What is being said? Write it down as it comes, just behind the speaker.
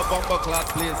bumper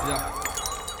class place, yeah.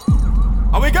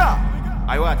 And we go.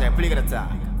 I want to play the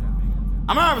time.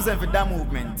 I'm representing for that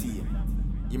movement team.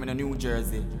 Give me the New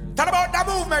Jersey. Tell about that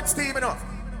movement team, you know.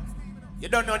 You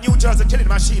don't know New Jersey killing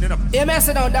machine, you know. Yeah, I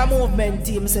said that movement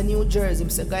team, Mr. New Jersey,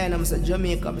 Mr. Guyana, Mr.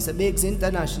 Jamaica, Mr. Biggs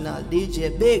International,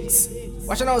 DJ Biggs.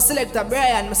 Watch now, Selector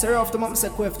Brian, Mr. Ruff, Mr.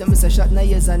 Quiff, Mr. Shatner,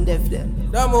 Yes and Def them.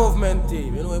 That movement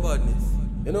team, you know about this.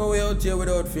 You know we out here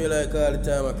without feel like all the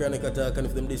time a chronic attack, and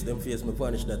if them this them face me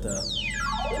punish that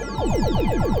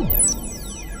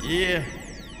Yeah.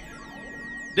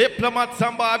 Diplomats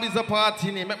and Barbies a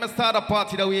party name. Make me start a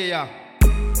party the way, yeah.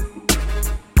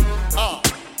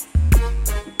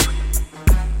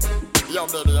 Yo,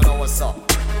 baby, you know what's up?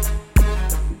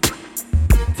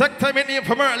 Take time in here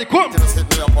from early, come! Just hit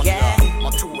me up on my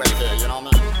two-way here, you know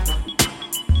what I mean?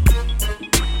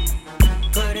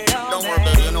 Don't worry,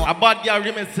 baby, you know. A bad girl,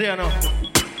 you may say, you know.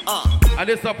 And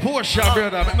it's a Porsche,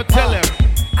 brother, let me tell him.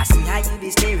 I see how you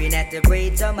be staring at the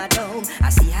braids on my dome. I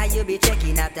see how you be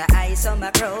checking out the ice on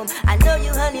my chrome. I know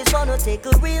you honeys wanna take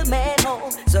a real man home.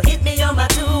 So hit me on my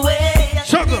two-way.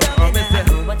 Sugar, I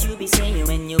know what you be saying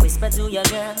when you whisper to your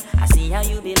girl. I see how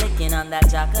you be licking on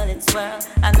that chocolate swirl.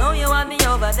 I know you want me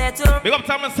over there too. Big up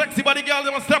time and sexy body girls,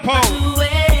 they want step out.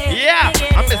 Two-way. Yeah,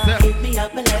 I miss it. Hit me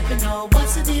up and let me know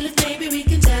what's the deal if maybe we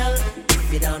can tell.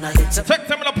 If you don't know, hit your Take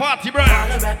time in the party, bro.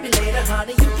 holler at me later,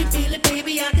 honey. You can feel it,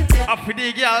 baby, I can tell. Up for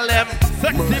the girl, them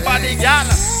sexy body girl.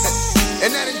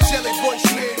 And that angelic voice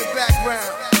you hear in the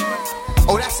background.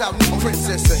 Oh, that's our new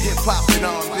princess of hip-hop and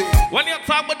R&B. When you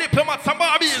talk about diplomats and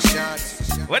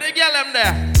Barbies, where the girl them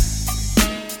there?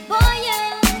 Boy, you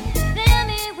fill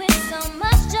me with so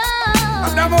much joy.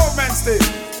 I'm that movement still.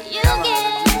 You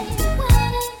get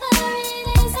whatever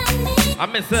it is I need. I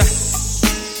miss it.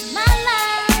 My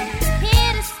life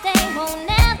here to stay, won't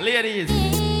never Ladies,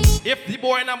 if the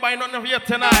boy not buy nothing for you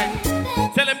tonight,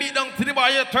 tell him beat down to the boy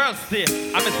you're thirsty.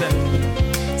 I miss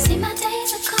it. see my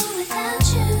days are cold without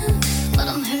you, but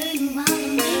I'm hurting while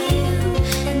I'm with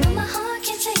you. And though my heart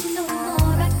can't take no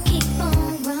more, I keep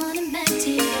on running back to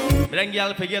you. But then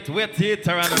girl forget wet teeth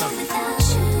around Cold enough. without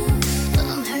you, but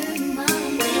I'm hurting while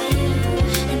I'm with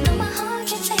you. And though my heart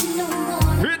can't take no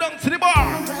more, Bring down to the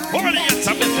bar. Over the yes,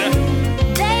 I miss it.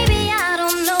 baby, I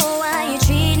don't know why you're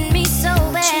treating me so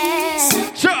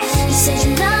bad. Sure. You said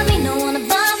you love me, no one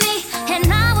above me, and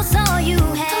I was all you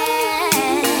had.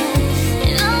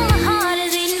 And all my heart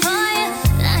is beating for you,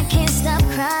 and I can't stop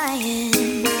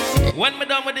crying. When me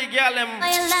done with the girl, them I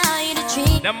allow you to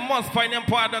treat them must find them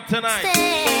partner tonight.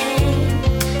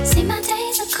 me. See, my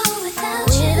days are cold without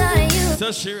you.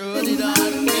 So she rolled it out.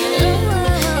 And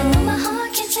though my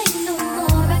heart can't take no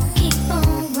more, I keep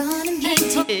on running back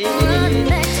to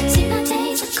you. See, my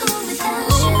days are cold without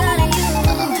you.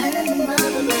 I'm hurting while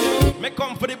I'm with you. Me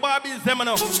come for the Barbies, them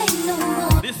now. Can't take no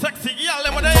more. The sexy girl,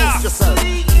 them there. Post yourself.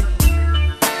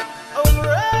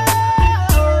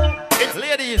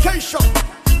 Ladies, K-Shot.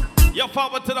 you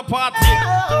forward to the party.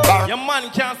 Your man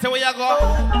can't say where you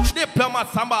go.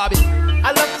 Diplomats and Barbie.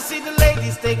 I love to see the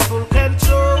ladies take full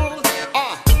control.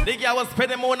 The girl was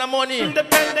spending more than money.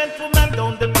 Independent woman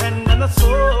don't depend on a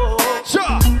soul.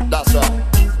 Sure. That's right.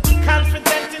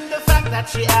 Confident in the fact that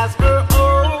she has her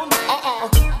own.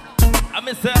 I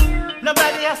miss her.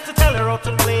 Nobody has to tell her how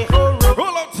to play her role.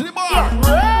 Roll out to the bar.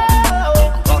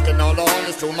 Talking all the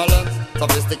honest to my lens.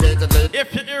 Sophisticated ladies.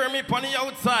 If you hear me on the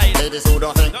outside, Ladies who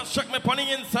don't think just check me on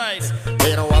the inside.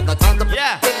 they don't have the time to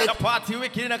Yeah, the party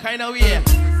wicked in a kind of way.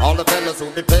 all the fellas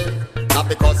who be paid. Not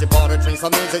because you bought a drink,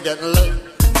 some music getting late.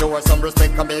 Show her some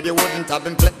respect, or maybe you wouldn't have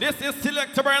been played. This is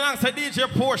Selector alongside DJ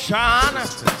Portion.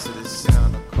 Listen to the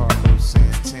sound of Carlos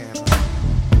Santana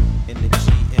in the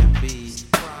GMB.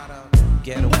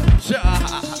 Ghetto Sure.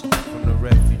 from the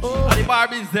refuge. And the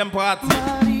Barbies them party.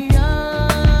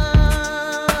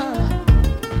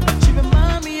 She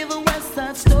remind me of a West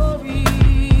Side Story.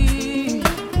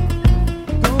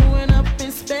 Growing up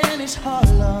in Spanish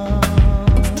Harlem.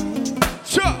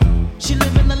 Sure. She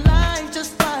living the life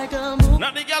just like a movie.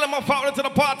 Now the girl I'm forward to the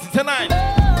party tonight.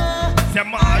 Say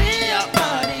Maria.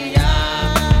 Maria.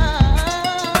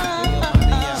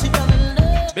 She fell in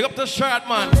love Big up the shirt,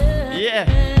 man.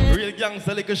 Yeah. Real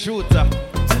gangster like a shooter. to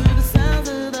the sounds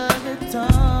of the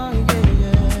guitar.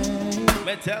 Yeah.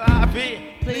 Me tell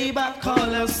happy. Played by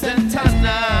Carlos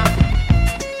Santana.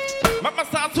 Make me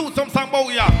start to some song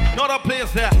about ya. Not a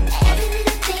place there. Every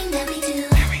little thing that we do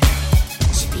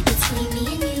should be between me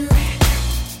and you.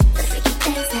 The freaky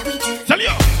things that we do Tell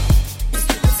you. is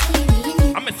between me and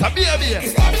you. I'm Mr. Baby.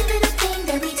 'Cause every little thing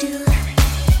that we do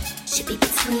should be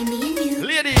between me and you.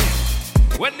 Ladies,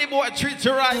 when the boy treats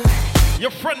you right,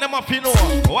 your friend them up, you know.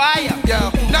 Why? Yo,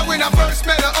 now when I first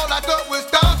met her, all I thought was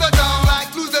down the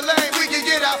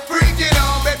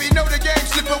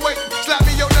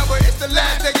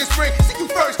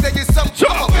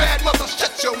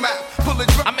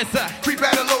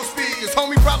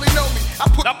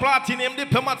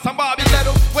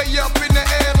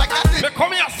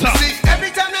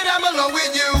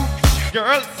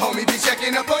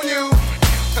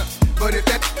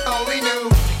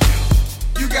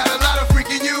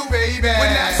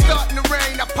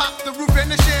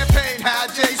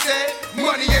Jay said,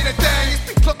 money ain't a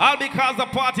thing. All because of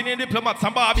partying in diplomats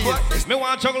and Barbies. Me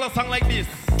want to juggle a song like this.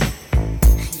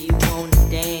 You wanna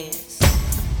dance?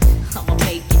 I'ma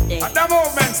make you dance. At the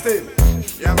moment still.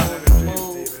 Yeah, man.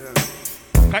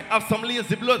 I have some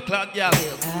lazy blood clot, girl. I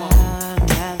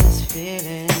got this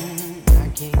feeling I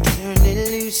can't turn it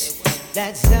loose.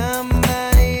 That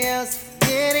somebody else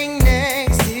getting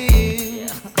next to you.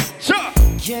 Sure.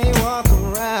 Can't walk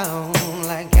around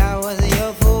like I was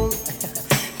your fool.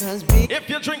 Cause if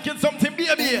you're drinking something,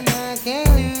 baby, I can't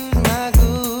lose my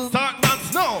cool. Start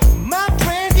dance now. My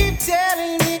friends keep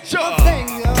telling me sure.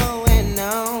 things going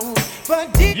on.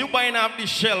 But deep you buying up the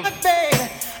shelf. Baby,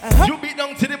 you beat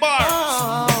down to the bar.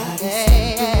 Oh,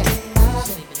 yeah.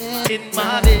 In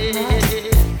my bed.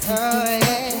 Oh,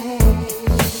 yeah.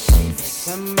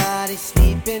 Somebody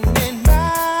sleeping in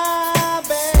my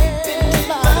bed.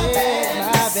 My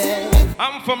bed.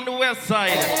 I'm from the west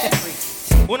side.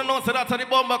 Wanna know so that's the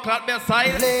bomber clock best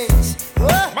side?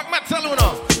 Mac tell you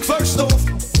now. First off,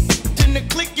 in the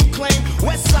click you claim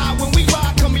west side when we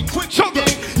ride, come be quick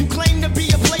game. You claim to be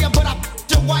a player, but I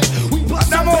your wife. We bust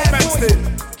some bad boys.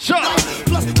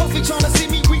 Plus Puffy trying to see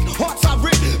me weak. Hearts I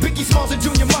rip. Biggie Smalls and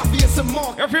Junior Mafia some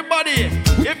more. Everybody,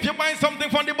 if you buy something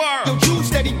from the bar,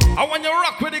 I want you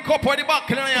rock with the cup or the back.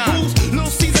 Little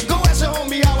Caesar, go ask your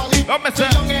homie how I leave. Your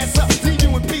young ass up, leave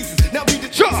you in pieces. Now be the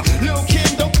truth. Lil'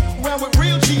 Kim don't around with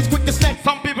real G's, quick to snack.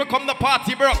 Some people come to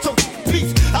party, bro. So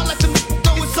peace, I let them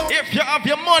know it's on. If you have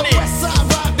your money, west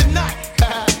side ride the night.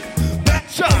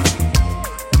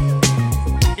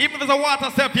 Even if it's a water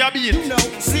step, you're beat. You know,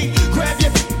 see, grab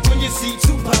your when you see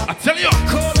Tupac. I tell you.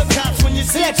 Call the cops when you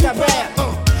see Tupac.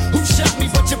 Who shot me,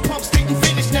 but your pumps didn't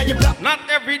finish, now you're blocked. Not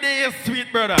every day is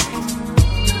sweet, brother.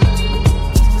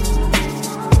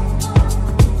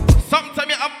 Sometimes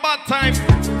you have bad time.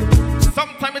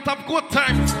 Sometimes you have good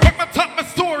time. Let me tell my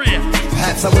story.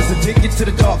 Perhaps I was addicted to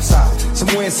the dark side.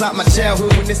 Somewhere inside my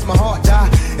childhood when this my heart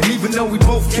died. And even though we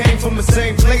both came from the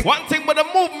same place. One thing with the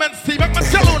movement, Steve, let me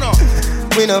tell you now.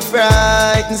 We not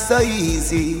frightened so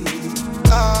easy.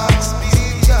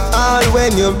 All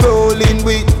when you're rolling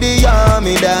with the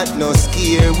army that no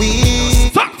scare we.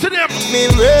 Talk to them. Me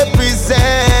represent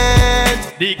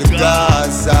the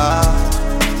Gaza.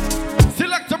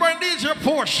 Select burn DJ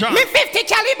portion. Me 50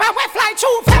 caliber we fly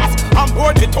too fast. I'm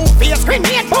board the two-face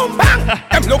grenade boom bang.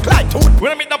 Them look like two.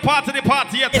 We'll meet the party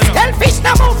yet. It's Selfish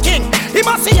the move king. He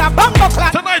must see a bumbo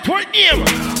clap. Tonight we're game.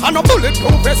 And a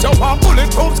bulletproof vest, you want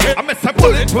bulletproof skin. I miss a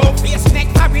bulletproof face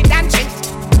neck parry dancing.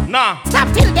 Nah.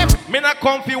 Stop till them. Me not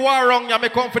come for war wrong, ya me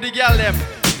come for the girl them.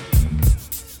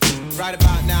 Right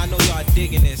about now, I know y'all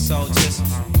digging it, so just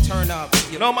turn up.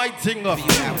 You know my thing up.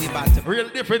 We about to real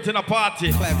different in a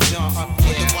party. Clever John up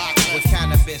here with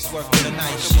cannabis working the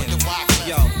night shift.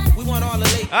 Yo, we want all the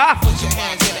ladies put your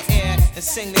hands in the air and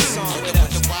sing this song with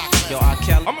us. Yo, R.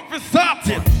 Kelly. I'm gonna start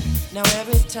it. Now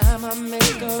every time I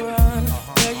make a run,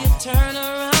 girl, you turn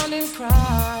around and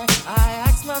cry. I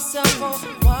ask myself, oh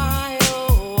why,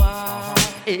 oh why?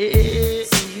 So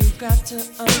you've got to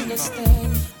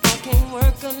understand, I can't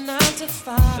work a 9 to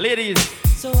 5. Ladies,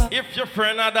 so if your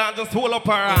friend are down, just hold up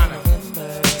her hand.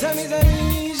 Tell me that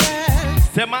easy.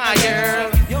 Say my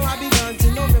girl. Yo, I begun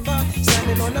to November,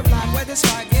 standing on the block where the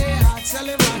spot get hot,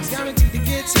 selling rocks, guaranteed to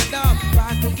get set up.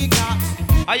 Rock cookie cop.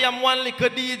 I am one little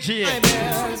DJ.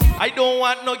 I don't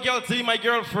want no girl to be my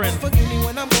girlfriend.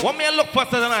 What me I look for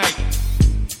tonight?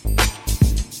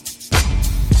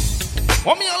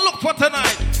 What me I look for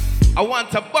tonight? I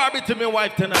want a Barbie to my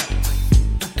wife tonight.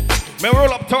 Me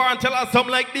roll up to her and tell her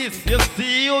something like this. You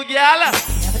see you, girl?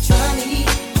 Never try me,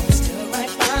 still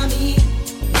right by me.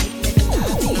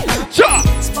 Sure.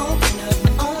 Spoken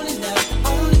of, only love,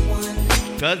 only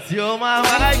one. Cause you're my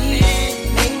wife.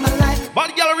 Make my life.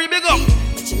 Bad gallery, big up.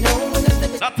 You know when the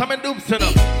limit. That's how me do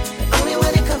enough. Only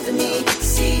when it comes to me,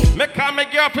 see. Me call my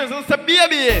girlfriend and say,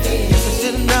 baby.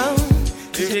 Didn't know.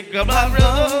 Think about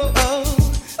road.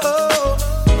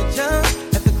 Jump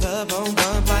at the club on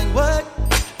one like what?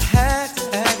 I had to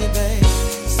have you, babe.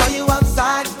 Saw you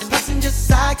outside, the passenger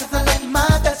side, cause I let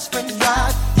my best friend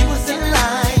drive. You was in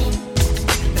line.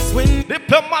 That's when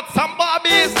diplomats and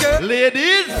Barbies,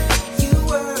 ladies. You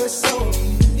were so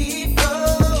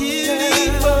beautiful.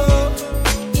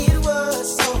 It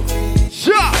was so pretty.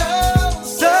 Sure.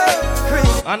 So pretty.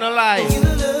 I no lie. You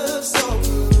look so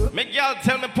good. Make y'all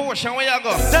tell me portion where you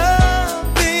go.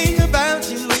 Something about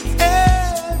you is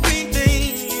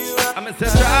everything you are. I'm a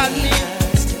sister me.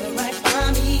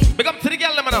 Big up to the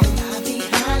girl, man.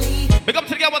 Big up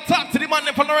to the girl, but talk to the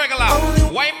man from the regular.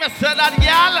 Why me say that,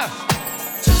 girl?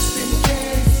 Just in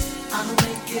case I don't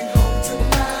make it home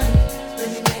tonight, let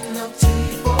me make love to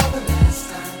you for the last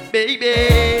time.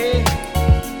 baby.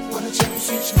 Wanna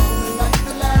cherish each moment like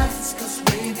the last, 'cause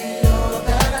baby, all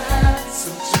that I have,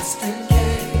 so just in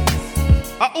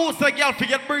case. I also girl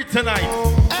forget breathe tonight.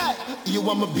 Hey, you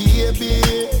want my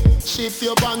baby? Shift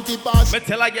your panty pass. Me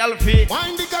tell a girl fi.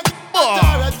 Wind the cock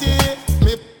authority.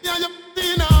 Me and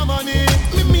you in harmony.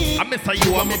 Me. I miss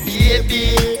you want me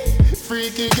baby.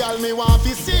 Freaky girl, me want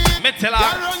to see. Me tell her.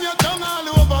 Girl, run your tongue all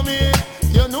over me.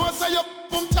 You know say you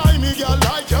from time me girl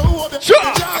like you over.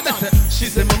 Sure. She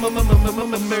said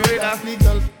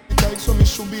murder. Like so me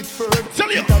should beat further.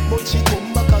 Tell you. That but she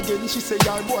come back again. She say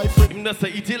your boyfriend. Him just say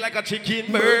eat it like a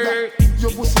chicken bird.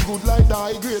 Your pussy good like the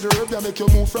high grade herb. Ya make you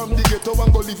move from the ghetto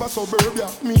and go live a suburbia.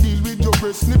 Me deal with your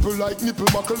breast nipple like nipple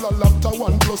buckle. A lapta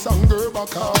 1+ and girl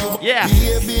back out. Yeah.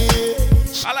 Baby.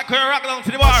 I like when you rock down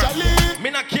to the bar. Me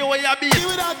not care where you beat.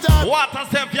 Water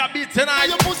self your beat tonight.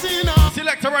 Your pussy now.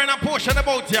 Select a right and portion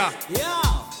about ya. Yeah.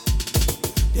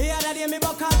 The other day me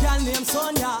buck a girl named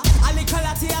Sonia. A little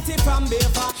latty from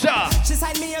Beaver. Sure. She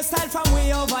signed me her style from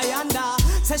way over yonder.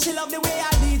 Said she love the way I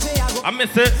DJ I go. I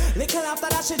miss it. Little after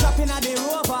that she drop in at the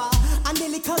Rover. And the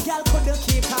little girl couldn't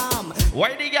keep calm.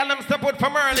 Why the girl them step out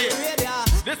from early?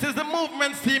 This is the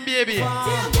movement team, baby.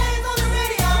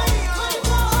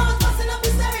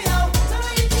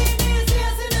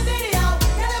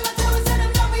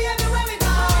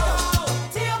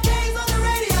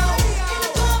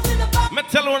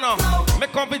 Tell you now, me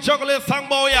come to juggle this song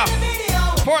boy, yeah.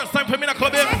 First time for me to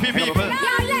club here, people.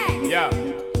 Yeah.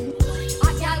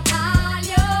 A girl call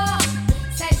you,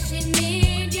 says she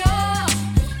need you.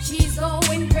 She's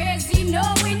going crazy,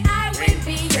 knowing I will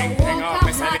be your walk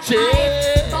of my life.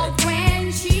 But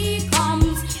when she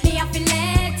comes, me have to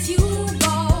let you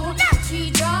go. She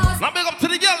just now big up to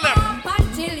the girl them.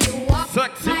 Until you walk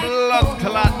sexy blood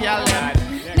clot girl them.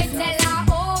 Me tell her,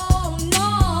 oh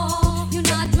no, you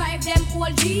not drive them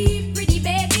old Jeep, pretty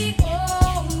baby.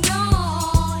 Oh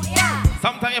no, yeah.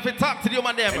 Sometimes if you talk to the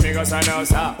woman them. Because I know,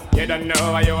 sir, you don't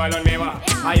know why you alone me wa.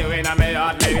 Are you in a me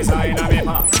heart, ladies, or in a me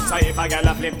pa? So if a girl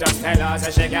a flip, just tell her,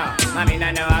 say she can. I mean,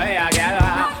 I know why a girl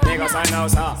wa. Because I know,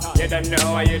 sir, you don't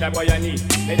know why you the boy you need.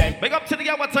 Big up to the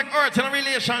girl what take earth in a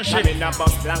relationship. I'm in the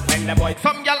bus blank when the boy.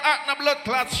 Some girl heart in a blood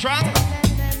clot strong.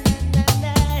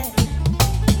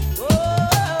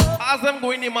 As them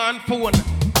going in man phone,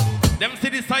 them see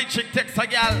the side chick text a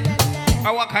girl.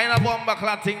 Or what kind of bomber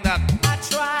clot thing that? I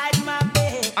tried my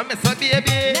best. I miss a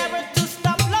baby. Never to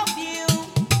stop love you,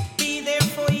 be there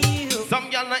for you. Some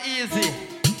girl not easy.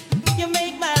 You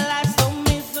make my life so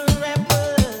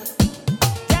miserable.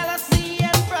 Jealousy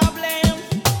and problems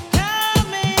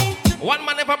coming. One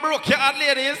man never broke your heart,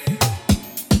 ladies.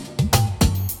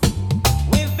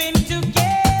 We've been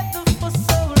together for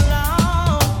so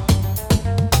long,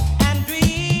 and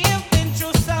we've been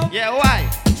through so. Yeah, why?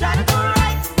 Try to go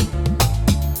right,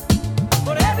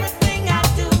 but everything I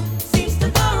do seems to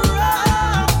go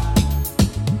wrong.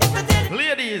 If I did it,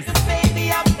 ladies,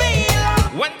 baby, I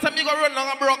feel. when time you go run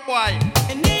down a broke boy,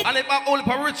 and if I hold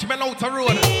a rich man out the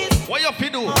road, what you fi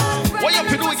do? What you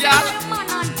fi do, girl?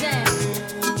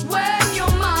 When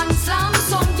your man some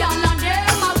girl and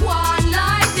them a go on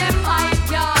like them hype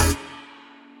girl.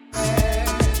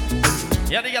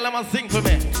 Yeah, the girl must sing for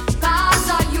me. Cause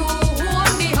of you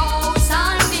own the house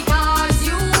and because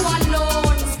you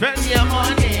alone. Spend your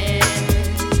money.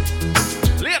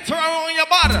 Later on your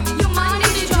body. You man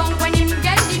in the drunk when him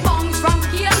get the bombs from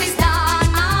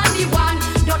Kyrgyzstan and the one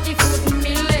dirty foot in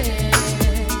me leg.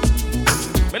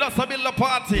 Me just a build a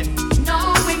party.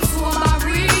 Now him sober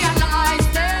realize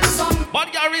them some.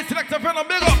 But girl reselect a friend and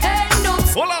big up. End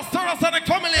up. All our stars and the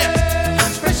family.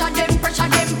 Pressure them, pressure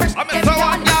them, pressure I'm them a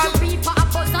sour girl. People a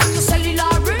buzz on your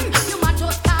cellular ring. You man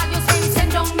just call your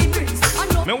send down me bricks.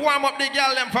 Me warm up the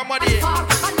girl them from body.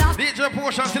 DJ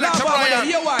Portion select a Nah, Brian.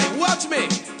 yeah, why? Watch me.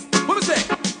 What me say?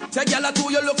 Say, girl, I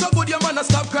do you look so good, your man a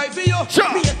stop cry for you.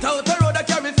 Sure. Me out the road, I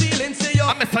carry feelings to you.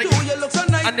 I'm a psych. Do you look so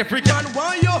nice? And the freak man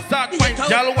want you. start wine,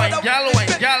 gal, wine, gal, wine,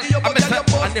 gal. I'm a psych.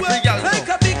 And the freak gal. Like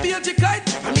a big baby kite.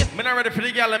 Me not ready for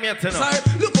the girl I'm here tonight.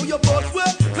 Sorry, look how you both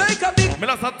work. Like a big. Me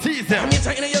not a tease them. Me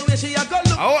trying to your way, she a go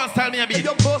look. I want to tell me a bit.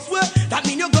 Your boss work. That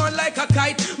mean you're gone like a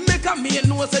kite. Make a man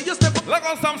know say you step up. Look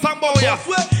on some song boy, yeah.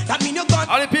 That mean you're gone.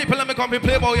 All the people let me come and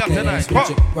play boy tonight. Rock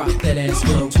that ass,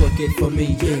 girl, twerk it for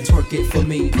me, yeah, twerk it for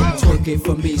me, twerk it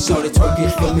for me, shorty, twerk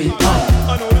it for me.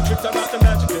 I know the tricks about the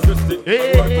magic industry.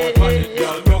 Work out on it,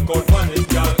 girl. Work out on it,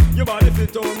 girl. Your body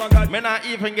fit, oh my God. Me not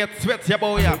even get sweat, yeah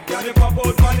boy, yeah. Girl, you pop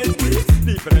out on it, please.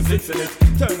 Deep in the dicks in it,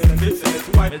 turning the dicks in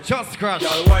it. Wine it just crash.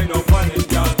 Girl, wind up on it,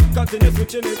 girl. Continue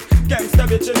switching it, gangsta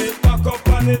bitching it. Back up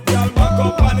on it, girl. Back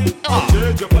up on it.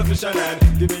 Change your position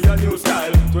and give me a new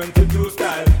style. 22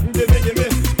 style. Give me.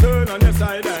 Turn on your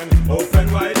side and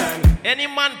open wide and. Any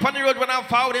man on the road when I'm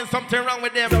finding something wrong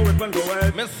with them. So it will go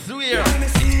ahead. Me swear.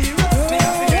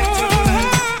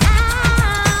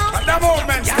 At the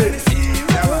moment still.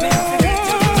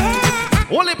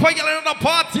 Only for you in the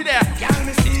party there.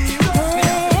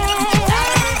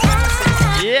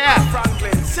 Yeah.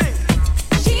 Franklin, sing.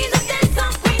 She's a dancer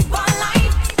queen for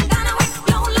life. Gonna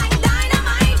explode like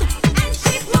dynamite. And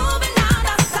she's moving out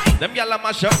of sight. Them gyal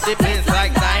mash up the place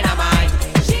like dynamite.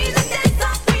 She's a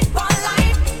dancer queen for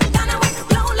life. Gonna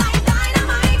explode like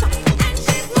dynamite. And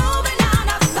she's moving out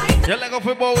of sight. You let go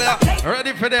for boy,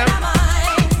 ready for them.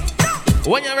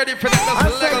 When you're ready for them,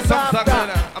 just let go some song.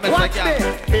 I'm a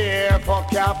gyal. Beer for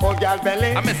careful gal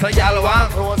belly. I'm a gyal one.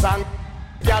 Clothes and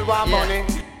gal want money.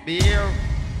 Beer.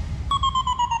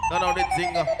 Don't know the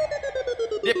thing.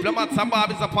 Diplomats and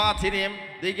Bobby's a party name.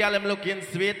 The gyal them looking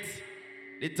sweet.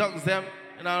 The thugs them.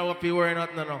 You know what you worry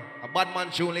nothing, no. A bad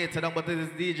man tune later on, but it is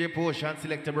DJ Potion,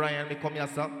 Selector Brian, me come here,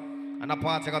 sir. And a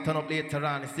party got turn up later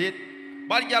on, you see it?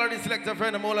 Bad gyal the Selector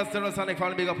friend, the Mola Stereosonic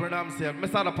family big up for themselves. Me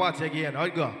start the party again, how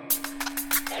it go?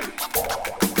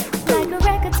 Like a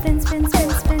record spin, spin, spin,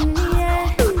 spin,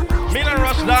 yeah. Me no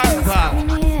rush dancer.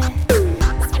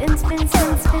 Spin, spin,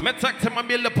 spin, spin. Me take them and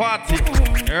build the party.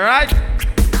 Right?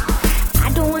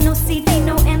 I don't want no CD,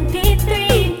 no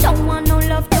MP3. Don't want no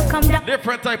love to come down.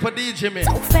 Different type of DJ, me.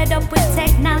 So fed up with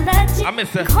technology. I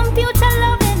miss it. Computer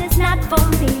loving is not for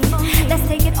me. Let's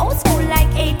take it old school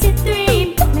like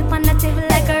 83. Put me on the table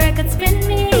like a record spin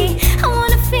me. I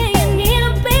wanna feel you need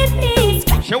a baby.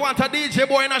 She want a DJ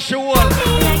boy in a show.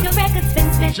 Like a record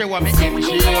spin, spin. She want me in the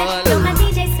show. Love my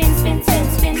DJ spin, spin, spin,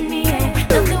 spin me. Yeah.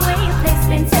 Love the way you play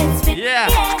spin, spin, spin. Yeah.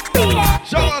 Yeah.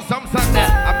 Show us some song there.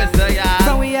 I miss it, yeah.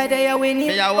 So we are there, we need.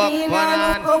 Me a walk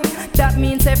on. That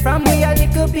means that from we a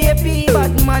little baby,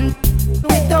 but man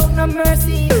without no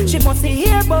mercy. She must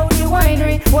hear about the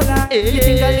winery. Hola, you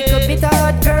think a little bit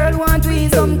hot girl want we?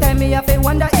 Sometime me have to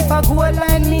wonder if a girl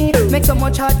like me make so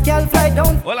much hot girl fly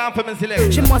down. Hold on for me,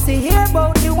 select. She must hear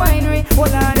about the winery.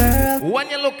 Hola, girl. When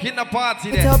you look in the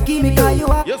party Get there, up, give me cause you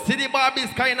up. you see the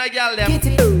Barbies kind of girl them. Get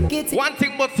it, get it. One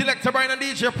thing about Selector Brian and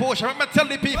DJ Porsche, let me tell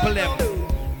the people them.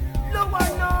 No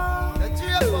one know.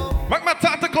 Make me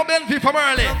talk to Club Envy from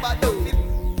early.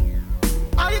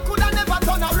 I coulda never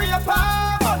done a raper,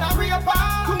 on a raper.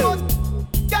 Too much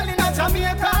girl in a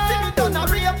Jamaica, see me done a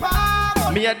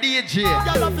raper. Me a DJ.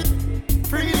 Girl love it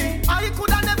freely. I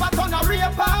coulda never done a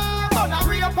raper, on a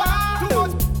raper. Too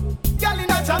much girl in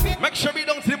a Jamaica. Make sure we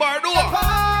don't see the bar door.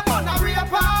 On a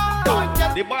raper.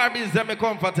 The Barbies them me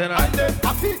comfort tonight. And then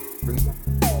happy.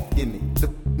 Give me the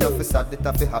nothing sad that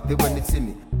I feel happy when they see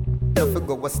me. Never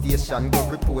go a station, go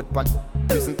report on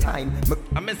prison time.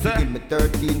 Give me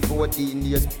 13, 14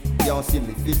 years. You see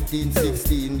me 15,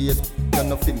 16 years. You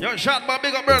know feel me. Yo, shot my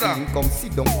big up brother. Come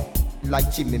sit down like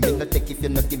Jimmy. Me no take if you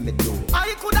no give me dough.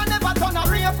 I coulda never done a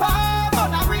raper,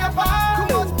 on a raper. Too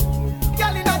much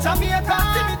girl in a Jamaica,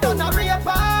 see me done a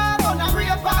raper, on a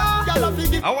raper. Girl love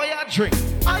it. How are you drink?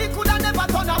 I coulda never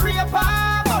done a raper,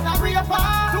 on a raper.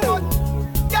 Too much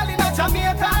girl in a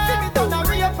Jamaica, see me done a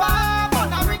raper.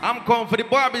 I'm coming for the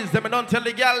Barbies, them and don't tell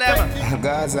the girl them.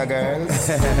 Gaza girls.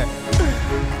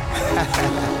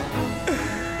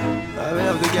 I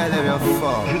love the girl them you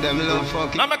fuck. Them love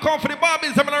fuck. I'm coming for the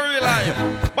Barbies, them in real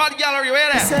life. Bad gallery,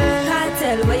 where She say,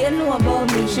 cartel, what you know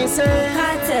about me? She say,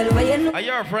 cartel, what you know? Are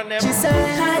you a friend them? She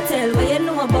say, cartel, what you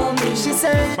know about me? She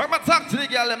say, I'm gonna talk to the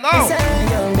girl them now. She say,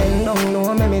 young bend down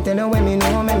low, let me tell you when me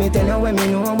know, let me tell you when me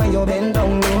know when you bend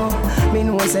down low. Me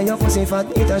know say your pussy fat,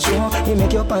 it a show. You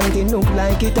make your panty look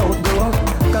like it outgrow.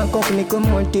 Can't cock me come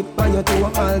on tip by your toe,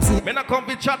 I'll see. Me not come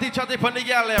be chatty for the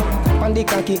girl them. On the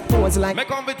cocky pose like. Me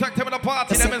come be talk to the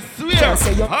party them and swear.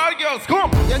 All girls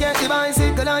come. You get the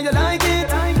bicycle and you like it.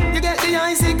 You get the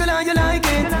icicle and you like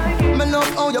it. Me love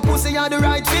how your pussy are the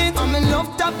right fit. And me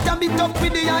love tap it up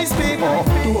with the ice pick. Do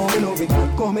all me love it,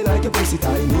 call me like your pussy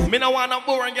tiny. Me no want no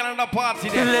boring girl in the party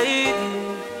there.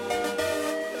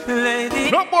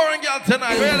 Lady, no boring girl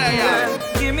tonight, really,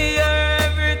 yeah. Give me your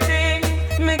everything,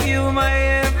 make you my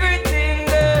everything,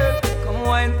 girl. Come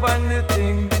wine pon the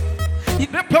thing.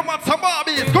 Diplomats and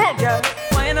Barbies, come. Yeah,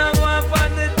 wine and go up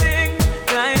on the thing,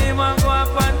 climb and go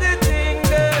up on the thing,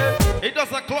 girl. It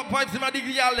does a club pipes in my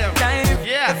diggy girl them.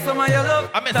 Yeah, some of your love.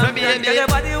 I'm a baby. Your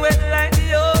body wet like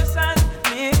the ocean.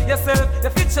 Me, yourself, you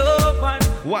fit open.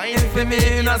 Wine for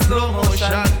me in a slow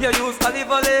motion. You use olive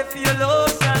oil for your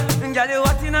lotion. Girl, you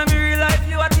hot in a me real life,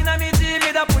 you hot in a me dream.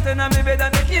 Me da put in a me bed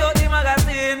and make you out the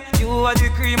magazine. You are the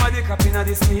cream of the cap in a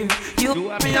the steam. You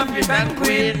are me a flip and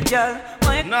queen. Girl,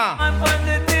 I'm on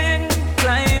the thing.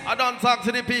 climb. I don't talk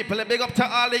to the people. Big up to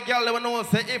all the girls that know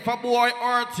say if a boy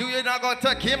hurt you, you're not gonna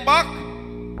take him back.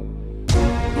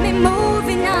 Me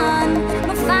moving on,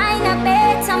 me find a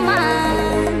better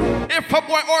man. If a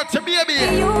boy hurt you,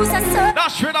 baby,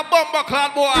 that's with a bumper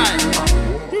clad boy.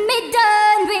 Me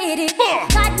done with it.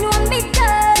 God know me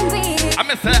done with it. I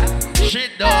me say, she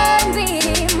done with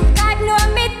him. God know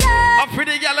me done. I'm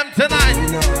pretty girl tonight.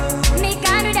 Me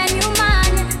can't do that new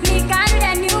man. Me can't do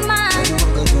that new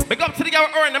man. Big up to the girl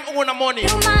earn them own money.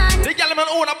 The girl man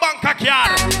own a bank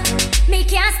account. Me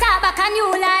can't start back a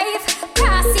new life.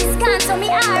 Crosses gone, so me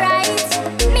alright.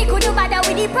 Me could do better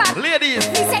with the problem. Ladies,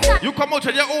 you come out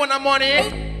with your own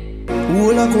money.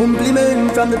 All a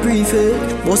compliment from the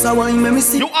prefect. Boss a wine me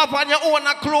see. You have on your own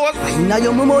clothes. Now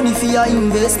you my money for your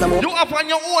invest. You have on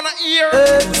your own ear.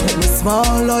 Me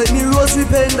small like me rosary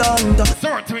pendant.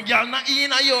 Certain girl not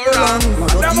in your wrong.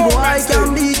 But the boy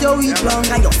can beat your weak long.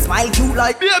 And you smile cute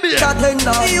like baby.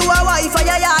 Tender. You a wife for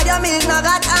your yard, your milk not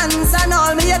got hands. And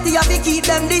all me yet you have to keep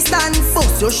them distance.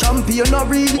 Bust your champagne not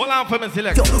really. Hold on for me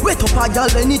select. You wet up a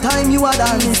girl anytime you a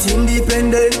dance.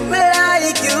 Independent, me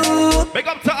like you. Big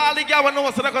up to all the girls. I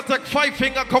know so I can take 5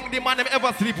 finger count the man them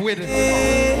ever sleep with.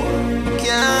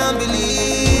 Can't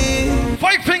believe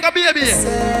 5 finger baby.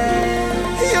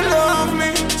 You love me.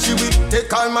 She will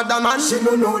take all madam and she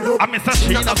no know. I miss her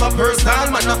she not a personal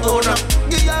man a owner.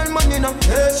 Give her money now.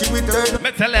 She will turn.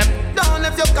 Me tell them. Don't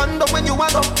left your condo when you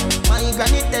want up. My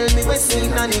granny tell me we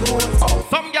sing and it goes.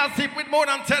 Some girls sleep with more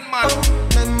than 10 man.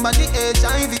 Remember the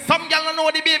HIV. Some girls don't know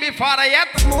the baby father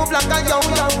yet. Move like a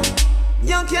yo-yo.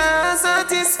 You can't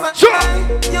satisfy.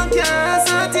 You can't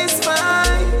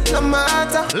satisfy. No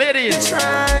matter. Ladies,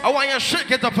 I want you to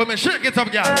shake it up for me. Shake it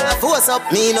up, girl. What's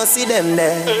up? Me no see them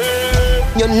there.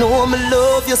 You know me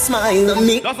love your smile.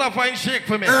 Me. That's a fine shake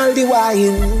for me. All the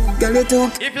while, girl you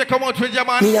took. If you come out with your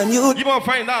man, me and you won't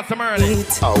find that some early.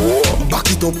 Back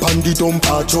it up and the dump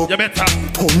patch up. You better.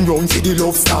 Turn round for the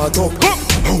love start up.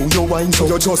 How you wine so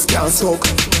you just can't stop.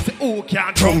 Who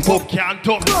can't jump up, can't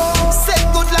talk. Set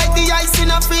good like the ice in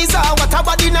a freezer. What a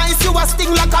body nice, you a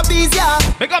sting like a bees, yeah.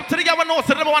 Big up to the guy who knows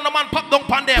that the man pop down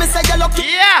pan them. Me say you lucky,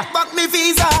 yeah. Back me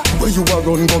visa. Where you a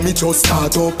run, go me just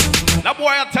start up. That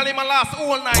boy I tell him I last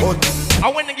all night. I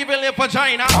went to give him a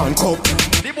vagina. And cup.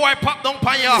 The boy pop down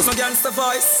pan you. So gangsta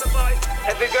voice.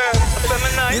 Every girl,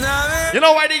 feminine. You know what I mean? You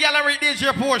know why the girl read this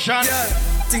your portion? Yeah.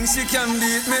 Think she can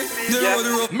beat me?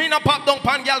 Yeah. Me no pop down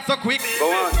pan girl so quick. Go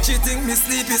on. She think me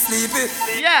sleepy.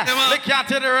 Yeah, they can't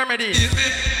tell the remedy.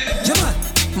 Yeah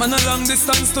man a long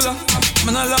distance to la.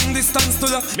 Man a long distance to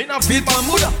la. Me no beat my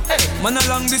mother. Man a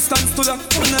long distance to la.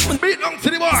 Beat long to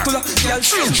the bar. Girl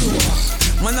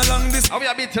man a long distance. How we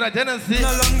a beat to the tendency?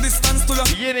 Man a long distance to la.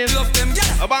 Beginning. Love them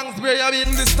a bang spray you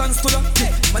beat. Distance to la.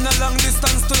 Man a long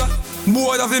distance to la.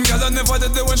 Boy of him girl never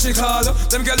did when she call.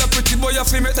 Them girl a pretty boy a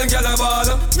free make them girl a ball.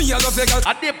 Me a love the girl.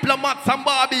 A diplomat some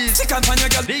Barbies. She can't find your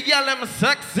girl. The girl them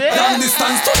sexy. Long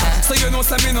distance to la. So you know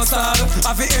say me no sad.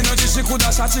 Have the energy she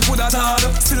coulda shot, she coulda tall.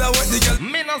 Still a wet the girl.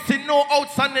 Me no see no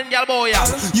outstanding girl boy.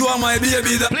 You are my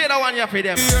baby. Play that one you for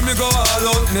them. Hear me go all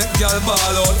out, make girl ball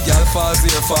out. Girl falls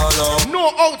here, fall out.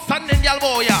 No outstanding girl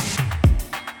boy.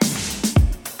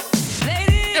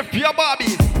 Ladies. If you're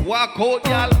Barbies, walk out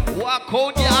girl. Walk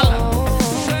out girl.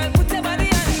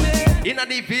 In a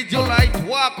individual light,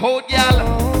 walk out girl.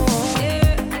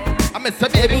 I'm a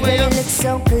baby where you look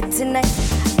so good tonight.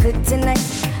 Good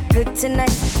tonight.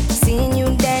 Seeing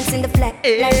you dance in the flat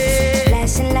lights,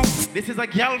 flashing lights. This is a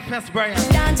girl fest, Brian.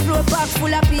 Dance floor box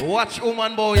full of people. Watch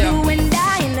woman boy. You and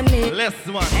I in the middle. Less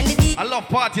man. I love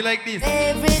party like this.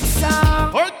 Favorite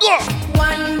song. Or go.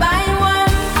 One by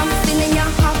one, I'm feeling your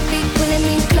heartbeat pulling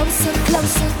me closer.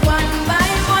 One by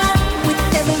one,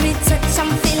 with every touch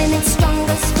I'm feeling it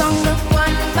stronger.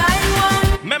 One by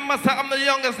one. Remember, sir, I'm the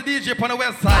youngest DJ on the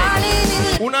west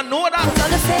side. Una know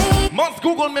that? Must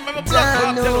Google me, remember black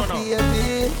card, tell you now.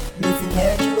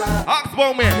 Ask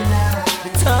about me. The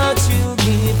touch you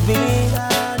give me,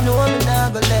 I know I'm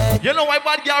not gonna let you know why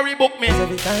bad girl rebook me?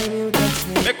 every time you touch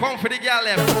me. Me come for the girl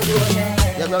them.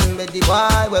 You run with the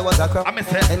boy, where was a crop? I me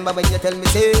say. Remember when you tell me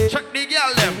say check the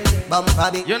girl them.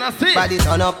 Bumper big. You not see? Body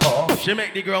turn up, oh. She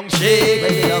make the ground shake.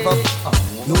 When you love up, oh.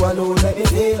 You alone let me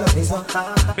feel this one.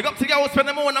 Big up to girl who spend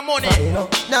them on the money.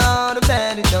 Now the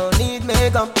bed it don't need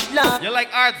makeup. You like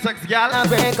art sex, girl? I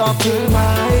break up till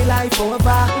my life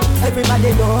over.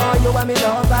 Everybody know you are me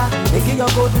lover. Make you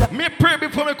good love. Me pray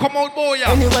before me come out, boy.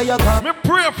 Anywhere you come. Me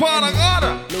pray, Father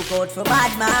God. Look out for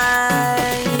bad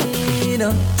mind.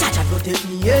 Cha-cha protect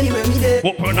me anywhere me there.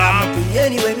 Open up.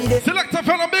 Anywhere me there. Select a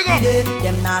fella big up.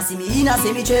 Them nah see me, nah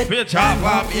see me trade. Bitch, chop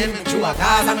up, me through a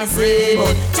cause I'm afraid.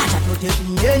 But Cha-cha protect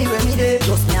me anywhere me there.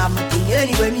 Just me have my thing me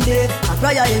anywhere me day. I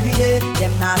cry every day.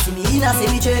 Them not see me in a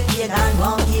cemetery. Pagan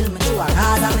won't kill me to a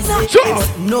cause of me say.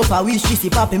 But no for wish to see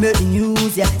Papi make the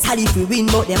news, yeah. Sad if we win,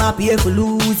 but them happy if we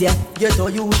lose, yeah. Get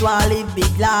to you to live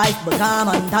big life, but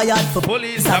I'm tired for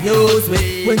police abuse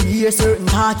me. When you hear certain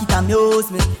talk, it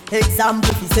amuse me. Example,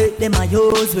 if you say them I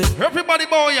use me. Everybody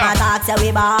boy, yeah. I thought say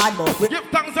we bad, but we give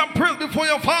thanks and praise before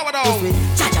you forward out.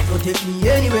 Cha-cha protect me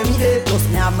anywhere me day. Plus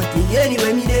me have my thing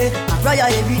anywhere me day. I cry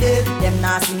every day. Them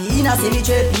not see me in a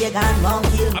cemetery. Pagan won't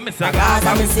kill me. I'm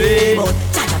say, but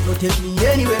Cha-cha protect me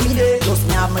anywhere me day. Plus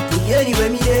me have my thing anywhere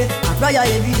me day. I cry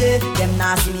every day. Them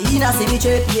not see me in a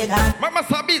cemetery. Pagan. Mama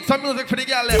beat some music for the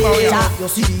girl. You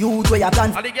see the youth where you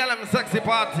plan. And the girl them sexy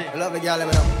party. I love the girl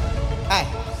them now. Hey,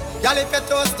 girl if your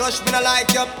toes touch, me not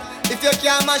like you. If you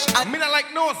can't mash, me not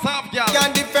like no soft girl.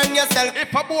 Can't defend yourself.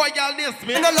 If a boy girl this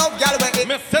me, I don't love girl when it.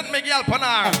 Me send me girl pan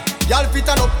her. Girl fit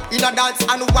on up in a dance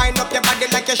and wind up your body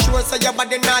like a sure so your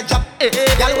body not drop.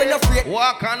 Girl when you free,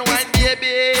 walk and wine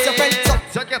baby.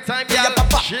 Take your time, girl.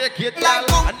 Shake it, girl.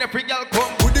 And every girl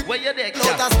come. Where you there,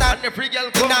 girl? And every girl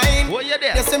come. Where you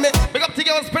there? You see me? Big up to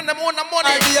girl spend them on the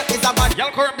money. Idea is a bad.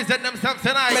 Y'all can represent themselves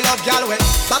tonight. Me love girl when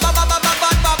bad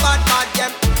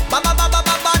girl. Bad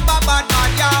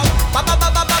y'all.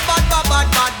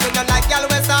 Bad. Me no like y'all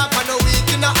when soft and no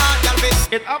weak in the heart, y'all face.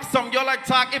 It have some y'all like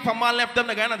talk. If a man left them,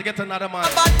 they're gonna get another man.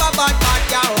 Bad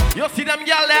y'all. You see them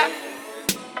y'all there?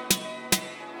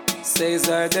 Says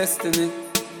our destiny.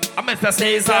 I mean,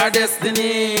 says our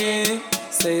destiny.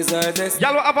 Says our destiny.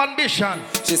 Y'all have ambition.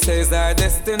 She says our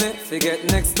destiny. She get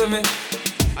next to me.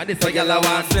 And this a y'all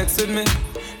want flex with me,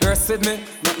 rest with me,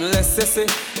 nothing less sissy.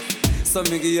 So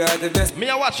me give her the best. Me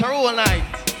I watch her all night.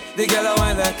 The girl I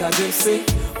want like a gypsy.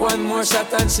 One more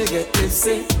shot and she get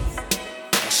tipsy.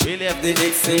 She left the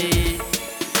dipsy.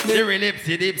 The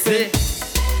relipsy dipsy.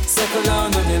 Circle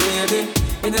down on the lady.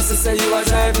 You know say you a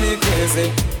drive me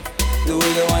crazy. The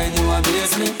way you whine you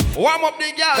amaze me. Warm up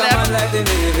the girl. Come on like the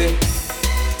Navy.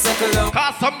 Circle down.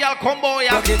 Cause some girl come boy.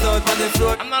 Rock it out on the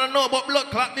floor. I'm not know about blood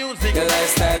clot music. The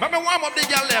lifestyle. Let me warm up the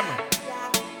girl them.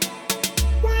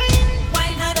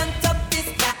 Wine hard on top this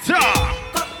cat. Ja.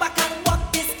 Come back and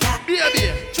walk this cat.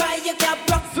 Baby. Try your cap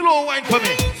rock. Slow wine for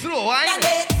me. Slow wine.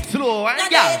 Slow wine,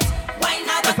 girl. Wine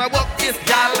hard as I walk this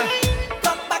girl.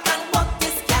 Come back and walk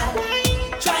this gal.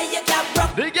 Try your cap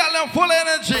rock. The girl them full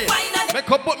energy. Make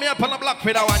up put me up on the block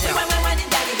for that one, yeah.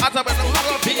 As I bet the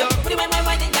block up here. Put my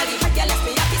mind in galley. Hot girl, let's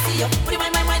be happy see you. Put my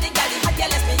mind in galley. Hot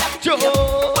girl, let's be happy see you.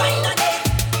 Wine on it.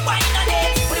 Wine on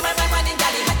it. Put my mind in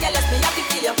galley. Hot girl, let's be happy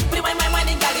see you. Put my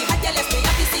mind in galley. Hot girl, let's be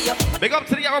happy see you. Big up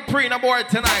to the other pre the boy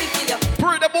tonight.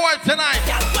 Pre the boy tonight.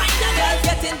 Wine on it.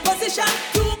 Get in position.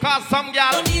 Cause some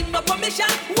girl don't need no permission.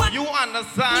 You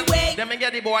understand? Let me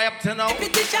get the boy up to now.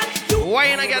 Why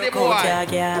you not get the boy?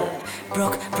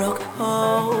 Broke,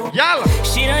 oh. Y'all.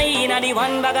 She don't eat the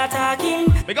one bag of talking.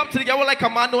 Big up to the girl who like a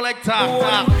man who like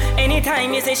talk.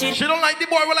 Anytime you say she don't like the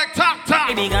boy who like talk.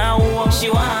 Baby girl, she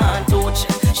want touch.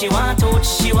 She want touch.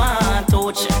 She want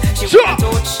touch. She want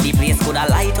touch. The place could have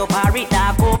light up or it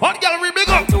dark up. Hot girl, big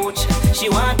up. Touch. She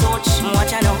want touch.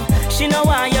 Watch her know. She know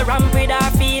why you ramp with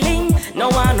her feeling. No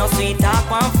one no sweet talk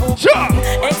one fool.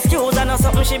 Excuse her no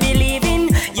something she believe in.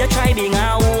 You try being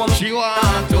a home. She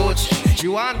want touch. She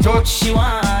want touch. She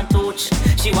want touch.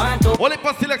 She want touch. Only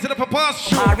for selection for past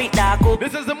show.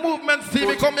 This is the movement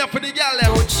TV. Come here for the girl.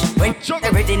 When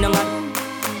everything on.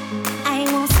 I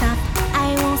won't stop.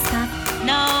 I won't stop.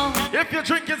 No. If you're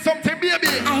drinking something, baby.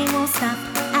 I won't stop.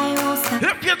 I won't stop.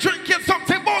 If you're drinking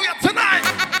something, boy, tonight.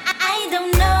 I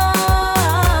don't know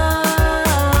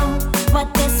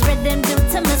what this rhythm do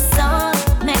to my soul.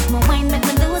 Make my wine, make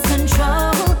me lose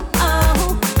control.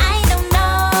 Oh, I don't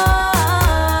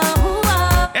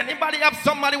know. Anybody have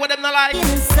somebody with them not like?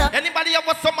 Anybody have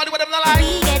somebody with them not like?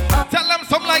 Tell them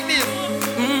something like this.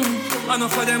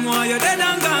 Enough of them want you dead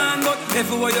and gone, but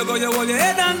everywhere you go, you hold your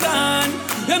head and gone.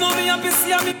 You know me happy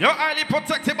see me. You're highly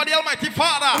protected by the Almighty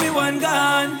Father. Me one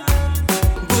gone.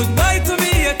 Goodbye to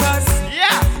me haters.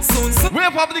 Yeah. Soon.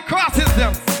 Wave up the crosses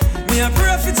them. Me a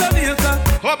pray for Jamaica.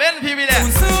 Club envy me there.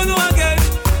 Soon again.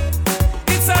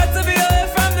 It's hard to be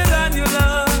away from the land you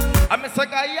love. I'm Mr.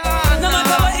 Guyana. No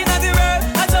matter what in the world,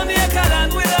 a Jamaica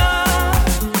land we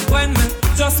love. When me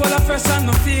just while I'm fresh and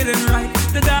I'm feeling right.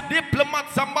 The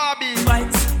diplomats and Bobby.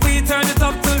 We turn it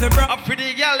up till the bro. Up for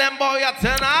the girl and boy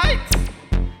tonight.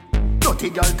 Dirty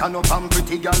girl turn up and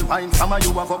pretty girl wine. Some of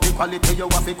you have up the quality, you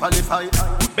have to qualify.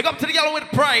 Big up to the girl with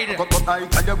pride.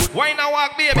 Wine and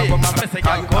walk, baby. I miss a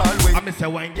girl come, I miss a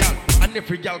wine girl. And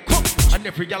every girl come, and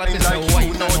every girl I miss a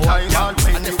wine and walk girl.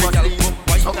 And every girl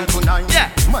come, wine and yeah.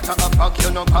 Matter of fact,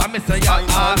 you know I miss a girl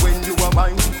when you are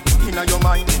wine, in your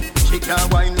mind. She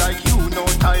can't wine like you.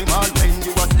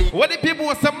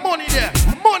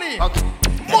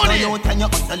 you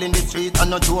hustle in the street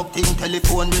and no joke thing,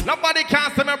 telephone with. Nobody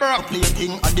can see me, bro. Play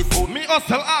thing at the phone. Me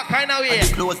hustle all kind of way. And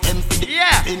the clothes them for the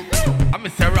thing. I'm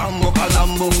Mr. Rambo,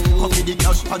 Colombo. Coffee the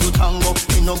cash for the tango.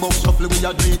 In no box shuffle with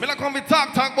your drink. Me like come we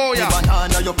talk boy, yeah.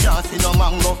 Banana you can't see no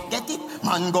mango. Get it?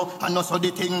 Mango, and no so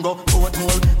the thing go. Boat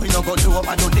more, we no go do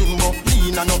over the lingo.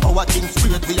 Lean and no power thing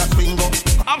straight with a swing go.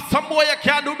 I'm some boy you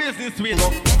can't do business with.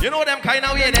 You know them kind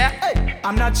of way there. Hey.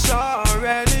 I'm not sure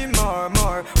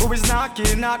anymore, who is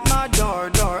knocking at my door.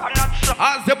 I'm not sure.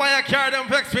 As the boy you carry them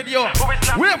vex with you.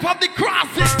 Wave up the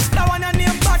crosses. That one a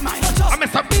name bad man. I'm a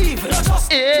people.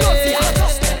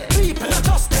 People.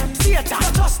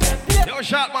 Yo,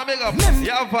 shot my big up.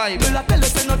 Yeah, vibe.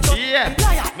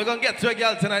 Yeah. We're gonna get to a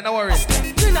girl tonight, no worries.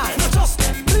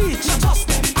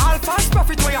 All fast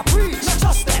profit where you preach.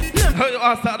 You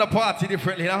all start the party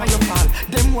differently now.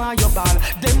 Them why you ball.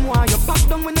 Them why you back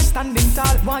down when you standing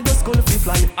tall. Why your skull fi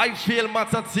fly. I feel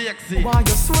matter sexy. Why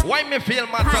you sweat? Why me feel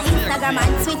matter on sexy? Instagram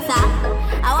and Twitter,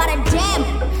 I want a gem.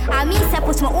 I mean say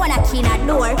push my own a key in a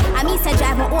door. I mean say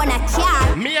drive my own a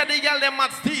car. Me and the girl them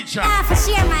maths teacher. Ah, for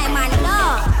share my man,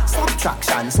 no.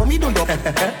 Subtraction, so me do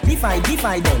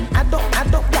divide them. Add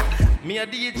up, yeah. Me a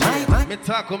DJ, me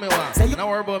talk with me one. Say you don't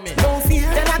worry about me. Don't fear,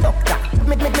 tell a doctor.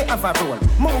 Me have a role.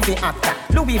 Movie actor,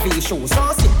 Louis V shoes.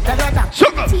 So sick, tell a doctor.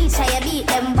 Sugar. Teacher, you beat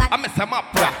them back. I miss them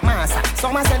up. Massa,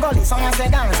 some a say gully, some a say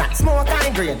Gaza. Smoke high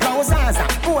grade, no Zaza.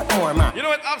 Portmore, man. You know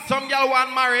what? Have some girl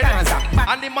one married,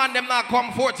 and the man them not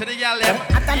come forward to the girl them.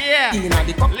 Yeah.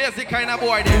 Lazy kind of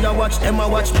boy them. You watch them, I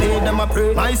watch play them, I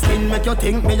pray. My skin make you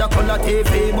think me a color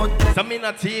TV, but some in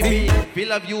a TV,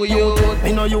 feel of you.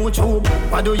 Me no YouTube,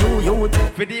 what do you?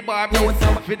 For the Barbie,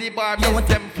 for the Barbie,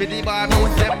 them for the Barbie,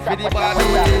 them for the Barbie,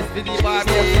 for the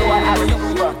Barbie.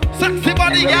 Sexy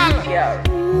body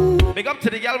girl. Big up to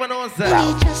the girl when I was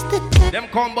them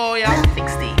come boy, yeah.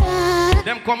 60.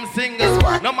 Them come singers.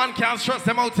 No man can stress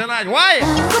them out tonight. Why?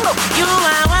 You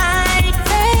are white.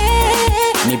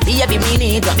 Me baby, me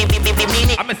need.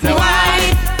 I'm a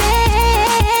white.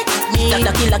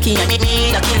 Lucky, me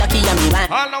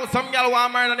wife. All now some girl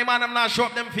want marry and the man I'm not sure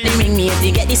up them feet. Ring me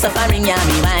to get this suffering, yeah,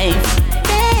 me wife.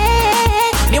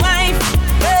 Me wife.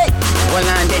 Hey. Well,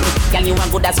 and then, girl, you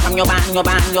want good as from your band.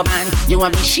 You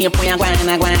want me shape when you gwan.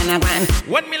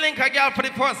 When me link a girl for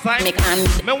the first time,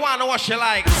 me want to watch she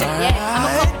like. Yeah, I'm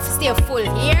a cup stay full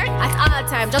here at all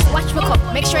time. Just watch my cup,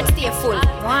 make sure it stay full.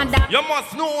 Want that? You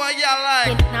must know what you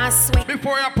like. Nah, sweat.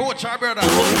 Before you approach her brother.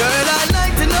 Girl, I'd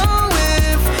like to know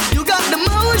if you got the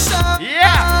motion.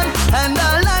 Yeah. And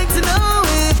I'd like to know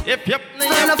if you're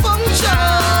a function.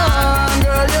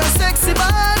 Girl, your sexy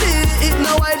body, it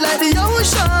no white like the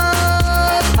ocean.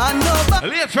 I know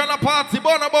later on a party,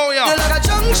 born about you. You're like a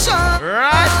junction.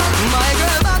 Right. My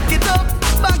girl, back it up,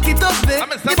 baby.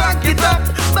 Back it up.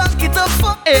 Back it up,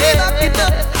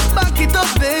 back it up,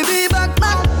 baby. Back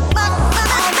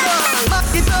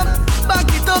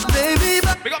it up, baby.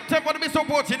 Big up tempo to be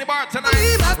supporting the bar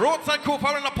tonight. Roadside crew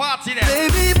following the party there.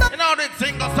 Baby, you know this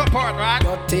single support, right?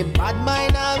 Dirty bad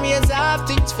mind always have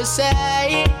things for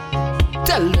say.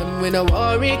 Tell them we no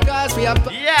worry cause we are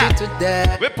party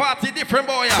today. We party different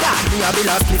boy. Yeah, me a bill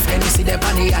of cliff and you see them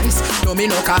on the ice. No me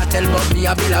no cartel but me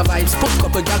a bill of vibes. Put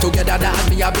couple girl together that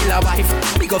me a bill of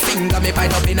wife. Big up finger me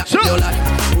pipe up in a your life.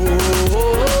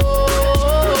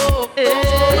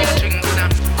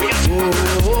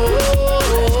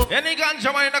 Any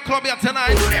ganja man in the club here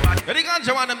tonight? Any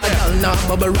ganja man them there? I'll not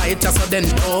bubble right just so then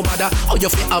no bother. How you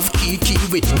feel have key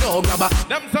with no grabber?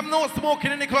 Them some no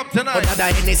smoking in the club tonight. But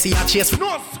that Hennessy a chase.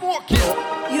 No smoking.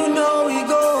 You know we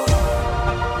go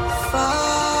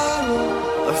far.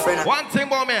 One thing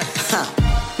about me.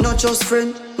 Not just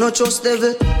friend, not just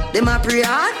devil. Them a pray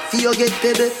hard, for you get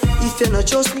pebble. If you not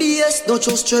just BS, not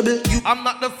just trouble. I'm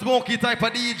not the smoky type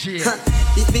of DJ.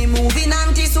 If me moving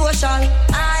anti-social,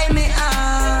 I may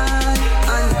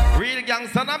I. Real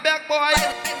gangster and beg boy.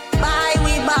 Bye,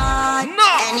 we buy.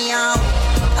 No. Anyhow,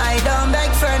 I don't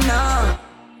beg for now.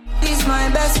 He's my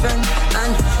best friend,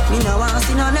 and me no want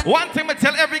see none. One thing me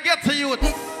tell every get to you.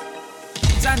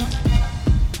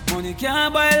 Money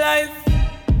can't buy life.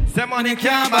 Say money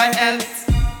can't buy health.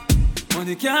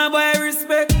 Money can't buy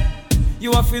respect.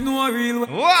 You have to know real.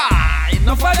 Why?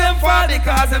 Enough of them fall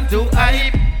because them too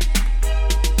hype.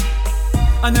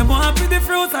 And them want to the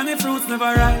fruits and the fruits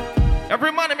never ripe.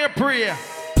 Every morning me pray.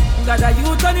 Got a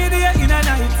youth on the day in a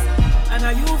night. And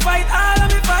a you fight all of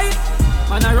me fight.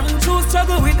 Man I run through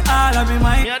struggle with all of me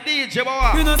mind. Me a DJ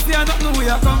boy. You know see I don't know where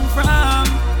you come from.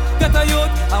 Get a youth,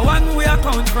 a one way I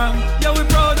come from. Yeah, we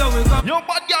proud of we come. Yo,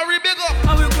 bad girl, re big up.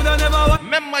 And we coulda never won.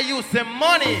 Remember you say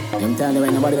money. Them tell you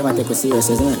when nobody gonna take you serious,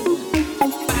 isn't it?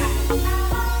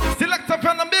 Select up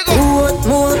and big up.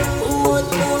 More,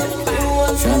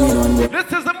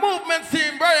 This is the movement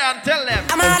scene, Brian. Tell them.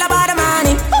 I'm all about the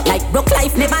money. Like broke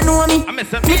life never know me.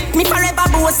 Me forever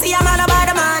bossy. I'm all about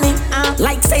the money.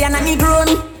 Like say I'm a Negro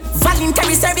me.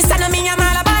 Voluntary service and me. I'm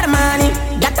all about the money.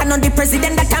 That I know the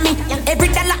president that I me.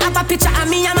 Every dollar have a picture of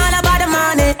me. I'm all about the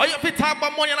money. Oh, you fit talk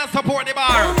about money and support the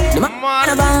bar. The man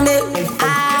about it.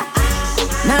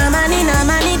 No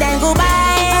money, then go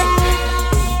buy.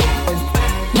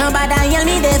 Nobody hear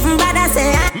me, they from bad I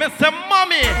say. Mr.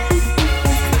 Mommy.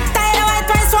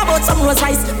 About some Rolls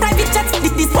Royce, private jets,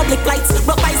 these public flights.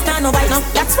 But I stand no right now.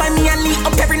 That's why me and Lee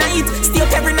up every night. Stay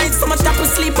up every night, so much that we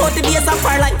sleep out the days of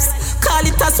our lives. Call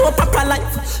it a so proper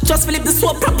life. Just live the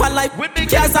so proper life. With big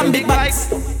cars and big bikes.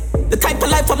 The type of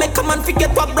life I make a man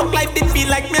forget what broke life did feel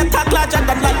like. Me a talk larger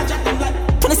than life.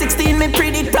 2016 me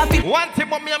predict profit. One thing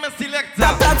about me I'm a selector.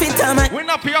 That profit time. We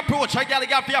not for approach. I gotta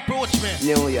get for approach me.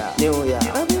 New Year.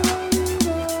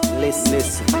 Listen.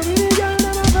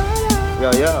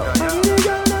 Yo.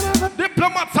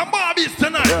 Diplomats and Barbies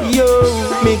tonight. Yo,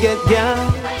 me get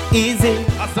down easy.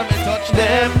 As I me touch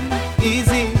them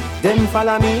easy. Them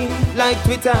follow me like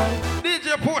Twitter.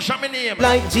 DJ Porsche my name.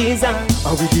 Like Jesus.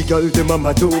 And with the girl them a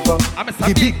mad over.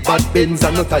 The big bad Benz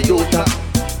and not Toyota.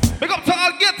 Big up to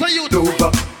all get to you.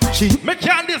 Over. She me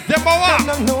can't this them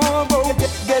over. No about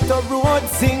get a road,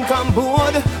 sink and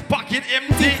board. Pocket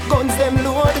empty. Guns them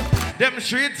load. Them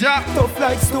streets yeah. Tough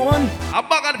like stone. A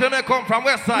bag of them come from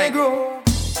west side. Negro.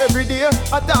 Every day,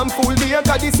 a damn full day.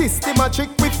 Got the system a trick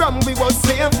we from we was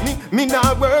slave. Me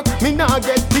nah work, me nah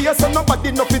get pay. So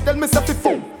nobody no fit tell me say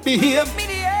fi behave.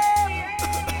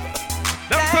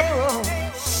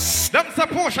 Them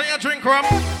support you drink rum.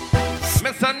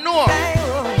 Mr. No.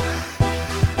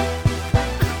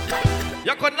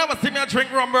 You could never see me a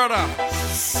drink rum, brother.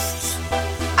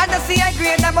 I don't see a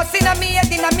grade, I must in a maid,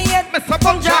 Mr.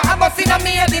 Bunja, I must in a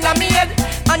maid,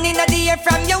 And in the air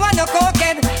from you and no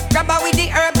cokehead. Grab her with the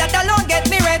herb that alone get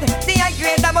me red. See a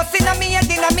grade, I must in a maid,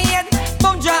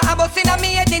 Bunja, I must in a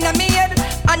maid,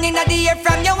 And in the air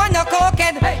from you and no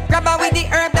cokehead. Grab her with the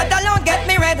herb that alone get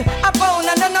me red. A pound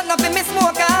and nothing me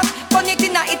smoke off. Burn it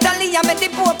in a Italy and make the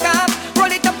poke off.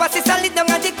 Roll it up as it's a lit down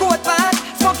at the coat part.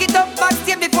 Smoke it up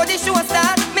backstage before the show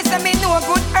start. Me say me know a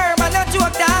good herb and no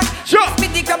joke talk. Sure.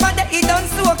 He done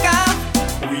soak up.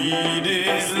 Weed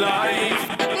is life.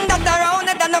 That around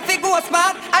it and nothing goes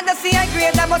back. And I see a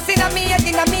grade, I must in a maid,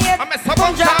 I'm a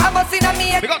Sabunja. I must in a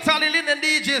maid. We got all the Linden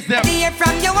DJs them. The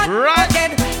from you and right.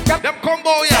 Them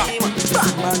combo yeah.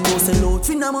 Man go sell out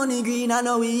for no money green, I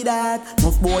know we that.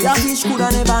 Muff boy a fish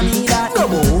coulda never me that. No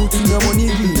more out for no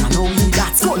money green, I know we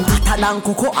that. Gun hotter than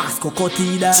cocoa, ask cocoa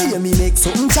tea that. Cheer me make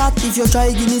something chat if you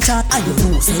try give me chat. And you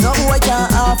know say no boy can't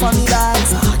offer me that.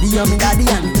 Daddy and me daddy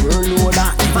and the world know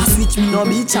that. Never switch me no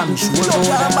bitch, I'm sure know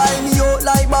that. Buy me out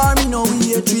like bar, me no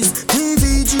waitress.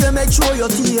 TVG make sure you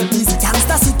take this.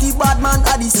 Gangsta city bad man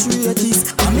are the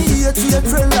straightest. And me hate fake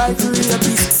friend like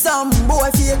rapist. Some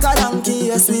boy faker than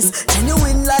K-Swiss.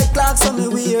 Genuine like clocks, so me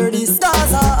wear this.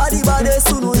 Stars are the baddest,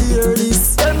 who no hear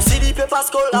this. Them see the paper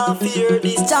skull and fear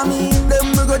this. Jamming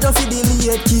them we go to feed the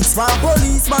late kicks. For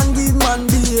policeman give man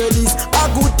beer this. A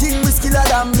good thing we skiller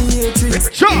than Matrix.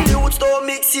 The youths don't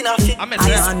mix in a fit.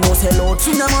 I know sell out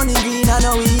for no money green, I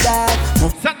know we that.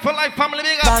 Set for life family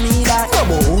bigger. For me that. No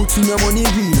more out for no money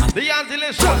green. The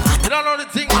Yanzilation. You don't know the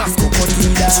thing now.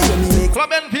 Club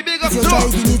NP big up too.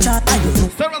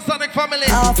 Stereosonic family.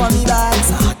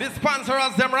 This sponsor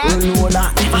us them right.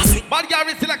 Bad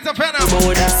Gary select a pen.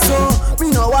 So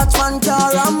we know what man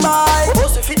car and buy.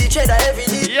 Also feed the cheddar every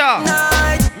day. Yeah.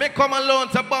 Me come alone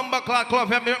to Bomber Clock Club.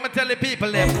 Me tell the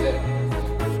people them.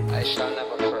 I shall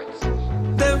never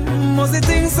fret. Them must the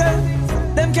things say.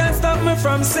 Them can't stop me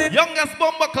from sin. Youngest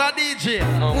Bomber Clock DJ.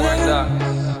 No more that.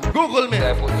 Google me.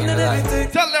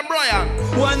 Tell them Brian.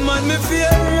 One man me fear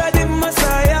the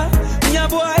Messiah. Me a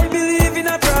boy believe in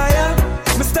a prayer.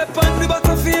 Me step on the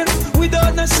battlefield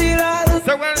without no shield.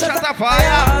 So when shut a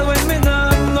fire. When me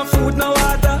no food, no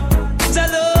water. Jah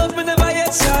love me never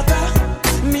yet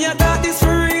shatter. Me a thought this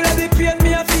for real. The pain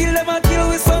me a feel them a kill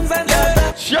with sons and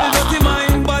daughters. Sure. Dirty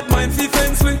mind, bad mind, fi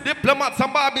fence with. Diplomats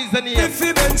and Barbies in here.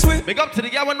 Fi bench with. Big up to the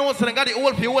girl who knows and got the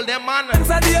old people them man.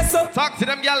 Talk to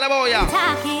them girl about ya.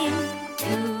 Talking to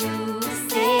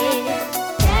say that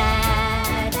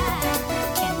I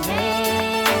can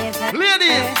never.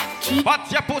 Ladies,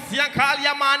 what's your pussy and call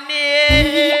your man name?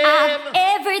 We have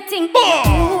everything to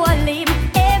own him.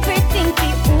 Everything to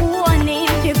own him.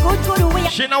 The good way.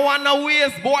 She no want no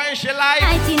waste boy in she life.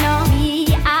 We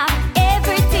have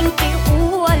everything to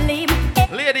own him.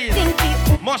 Ladies,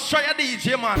 must try a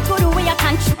DJ man. Good way I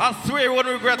can. I swear you won't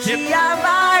regret it. She a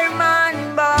bar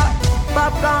man, but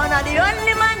Popcorn are the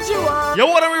only man she want. You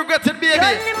wanna regret it, baby? The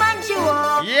only man she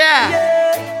want.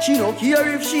 Yeah. She don't care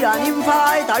if she and him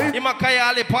fight or if him a carry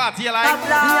all the party you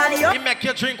like. He make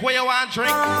you drink where you want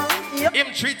drink.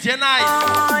 Him treat you nice.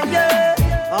 Yeah.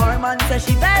 Our man says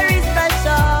she very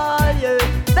special, yeah.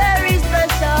 Very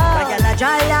special. Like a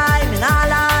dry line, and all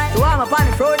line. So I'm up on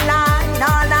the front line,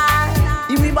 all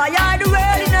line. If we buy all the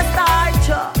world in a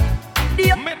starch.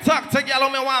 Me talk to y'all,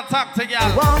 me want talk to y'all.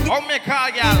 How me call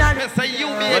y'all? Me say you,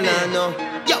 baby. No.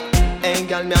 Yo, hey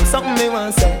girl, me have something me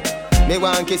want say. Me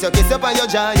want kiss you on your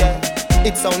jaw, yeah.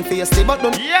 It sound tasty, but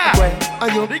don't are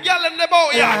you? The girl in the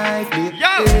boat, yeah.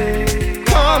 Y'all.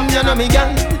 Come, you know me,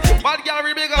 girl. Bad girl,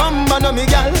 we big up. Come, you know me,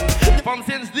 girl. From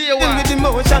since day one. With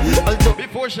emotion.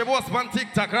 Before she was on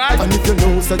TikTok, right? And if you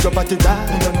know, so your body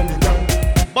right, you know me, girl.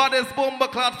 Baddest bomber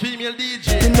clad female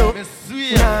DJ. You know. Me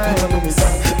swear.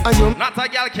 Not a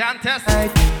girl can test.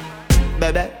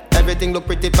 Baby, everything look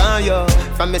pretty fine, yo.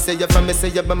 From me say you,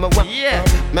 but me want. Yeah.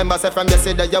 Remember say from you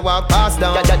say that you walk past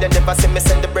down. Yeah, you never see me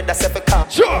send the bread that's a car.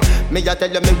 Sure. Me I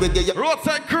tell you me we give you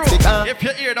roadside crew. If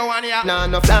you hear the one here,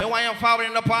 no flat. The one you forward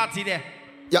in the party there.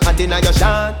 Your auntie and your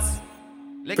shots.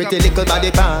 Pretty little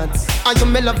body parts. Are you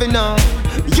me loving now?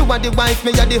 You are the wife,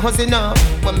 me are the husband now.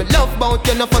 When me love bout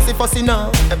you, no fussy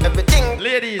now. Everything.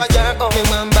 Ladies. But you're me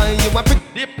one by you a pretty.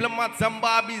 Diplomats and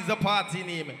Barbies a party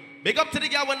name. Big up to the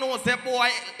girl when no say boy,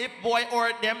 if boy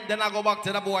or them, then I go back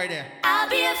to the boy there. I'll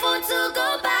be a fool to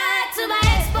go back to my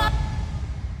ex-boy.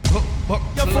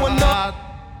 Your phone now.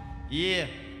 Yeah.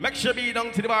 Make sure be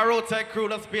down to the bar roadside crew.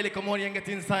 Let's play the come on and get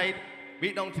inside.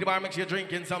 Beat down to the bar, make sure you're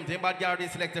drinking something. Bad girl, they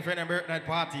select a friend and birthday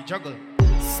party. Juggle.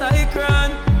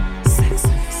 Cycron.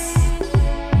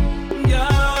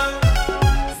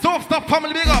 Yeah. Soft stuff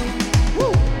family big up.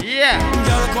 Woo. Yeah.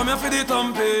 Girl, come here for the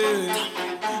thumping.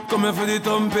 Come here for the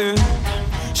thumping.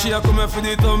 She a come here for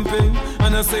the thumping.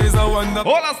 And I say it's a wonder.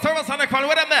 All our service on the call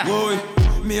with them there. Boy,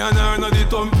 me and her know the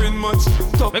thumping much.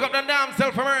 Pick up them damn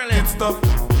self from early. It's tough.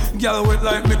 Girl wet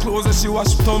like me clothes and she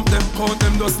wash thump them, count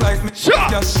them just like me. Sure.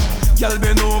 Cash. Girl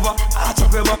bend over, arch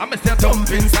up her back. I'm a step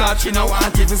thumping start, she now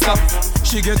want it to stop.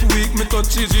 She get weak, me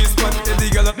touch she G-spot. Every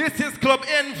girl. This is Club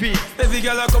Envy. Every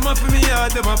girl come up for me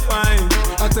yard, them a fine.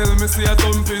 I tell me see a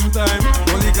thumping time.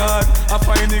 Holy God, I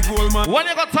find the gold man. When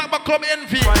you gonna talk about Club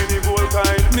Envy? Find the gold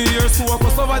kind. Me hear Sue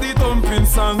cuss over the thumping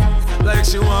song, like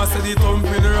she wants to the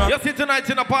thumping rock. You see tonight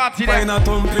in a party there. Find a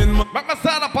thumping man. Make me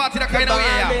start a party that kind of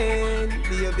way.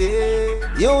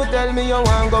 Baby, you tell me you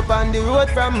want go on the road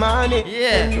from morning.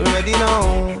 Yeah. Ready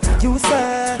now. You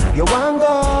say you want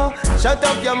go. Shut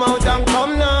up your mouth and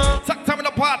come now. Talk time in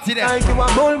the party there. Like you a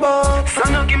bullbox. So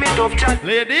now give me tough chat.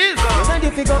 Ladies. You ready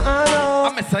to go all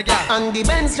out. I'm a girl. And the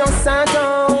Benz just start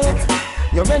out.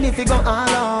 You ready to go all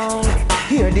out.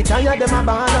 Hear the tire them a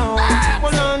ball out.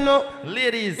 Well, no.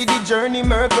 Ladies. See the journey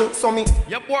miracle. So me.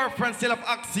 Your boyfriend still have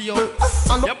Axio.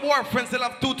 Your boyfriend still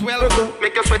have 212.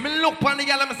 Make you sweat. Me look on the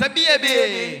girl and say,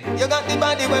 baby. You got the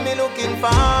body when me looking for.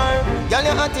 Girl,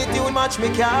 your attitude match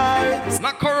me car.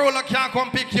 Not Corolla can't come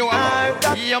pick you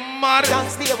up. You mad. Can't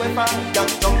stay away from.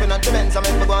 Can't jumping at the Benz, I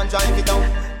make me go and drive it down.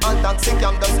 And taxi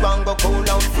cam just go and go cool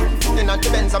out. Then at the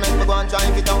Benz, I make me go and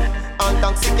drive it down. And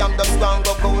taxi cam just go and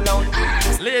go cool out.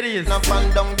 Ladies, now fall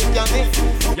down the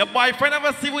cammy. Your boyfriend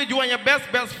ever see with you and your best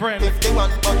friend 51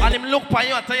 and him look for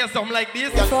you and tell you something like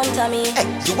this? In front of me. Hey,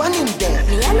 you want him there?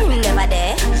 Me and him never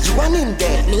there. You want him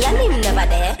there? Me and him never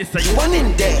there. It's a you want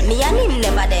him there? Me and him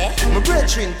never there. My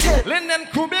brethren tell. Linden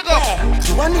crew big up.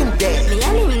 You want him there? Me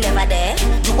and him never there.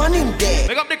 You want him there?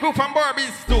 Big up the crew from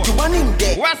Barbie's store. You want him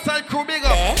there? Westside crew big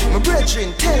up. My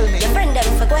brethren tell me. Your friend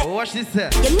them forget. What she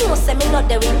said? You know say me not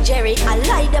there with Jerry. I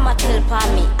lie them a tell pa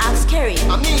me. Ask Kerry.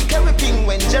 I mean Kerry Ping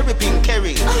when Jerry Ping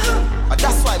Kerry.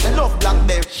 That's why me love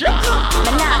Blackberry.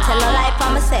 Me not tell no lie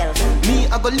for myself. Me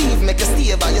I go leave, make you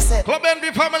stay by yourself. Club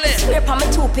Envy family. Swear pa me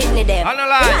two pitney them. I no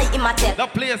lie. Lie in my tell. The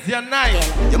place you're nice.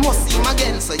 You must see him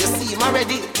again, so you see him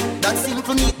already. That's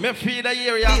simple me. Me feed the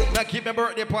area. Me keep my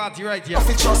birthday party right here. If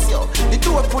it trust you, the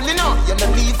door pulling out, you no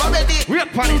leave already. Wait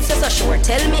for it. So sure,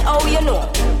 tell me how you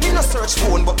know. Me no search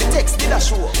phone, but the text did a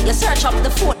show. You search up the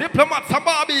phone. Diplomats and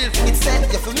Barbies. It said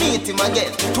you will meet him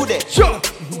again today. Sure.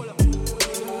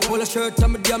 Pull a shirt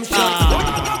and me damn shorts.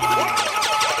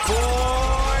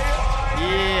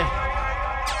 Yeah.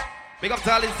 Big up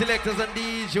to all the selectors and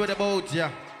DJ with the boat,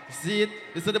 yeah. See it?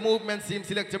 This is the movement team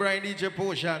selected by DJ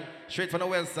Potion. Straight from the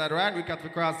west side, right? We got to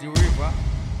cross the river.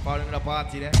 Following the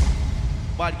party there.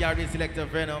 Bad Gary selector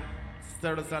Venom.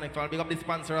 Stereo Sonic fan. Big up the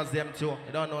sponsors them too.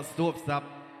 You don't know Stove Stop.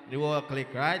 The whole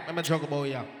click, right? I'm a joke about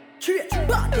you.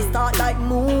 Party start like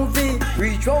movie.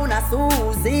 Reach round a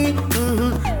Susie.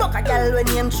 Buck a girl when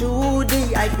named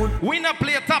Trudy. I could we not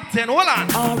play top 10, hold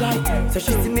on. Alright, so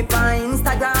she see me on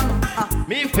Instagram.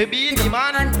 Me fi be the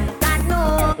man. God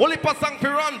no. Only per song fi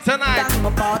run tonight.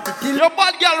 Party your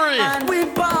bad gallery. And we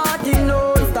party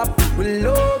no stop. We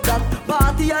love that.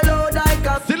 Party alone like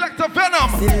a Selector Venom.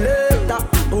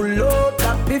 Selector, we love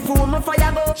that. Before my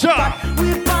fire go start.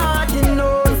 We party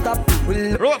no stop.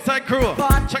 Roadside crew,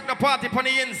 check the party on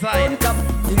the inside.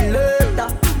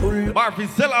 Barfi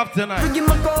sell off tonight.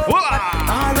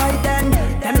 Alright then,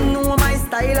 them know my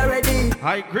style already.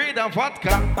 High grade and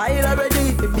vodka. Pile already.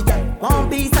 If you get one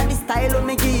piece of the style of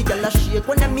me, girl, I shake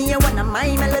when I'm here, when I'm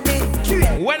my melody.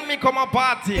 When me come a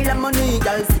party, money,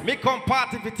 me come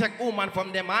party if you take woman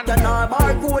from them man.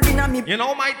 You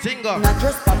know my thing go.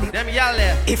 Them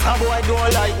yell. If a boy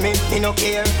don't like me no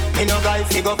care. Me no guy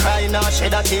fi go cry nah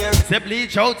shed a tear. Say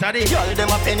bleach out of it. Y'all them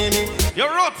a penny me. Your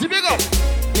roti big up.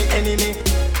 Me enemy.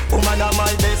 Woman are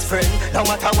my best friend. No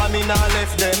matter what me nah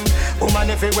left them. Woman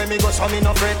everywhere me go so me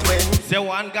no fret when. Say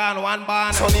one gun, one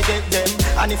band. So me get them.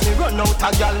 And if me run out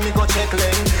a gal me go check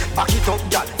them. Back it up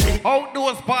gal.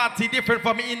 Outdoors party different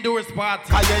from indoors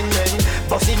party.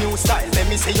 Bossy new style. Let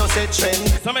me see you say trend.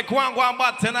 So me go and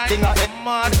bad tonight. Thing a head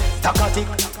mad.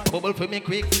 Takatik. Bubble for me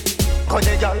quick. Go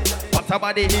there gal. What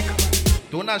about the hick?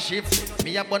 Do not shift.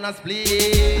 Me a bonus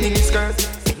please. Mini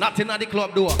skirt. Nothing at the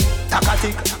club door.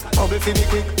 Takatik. Bubble for me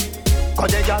quick. Go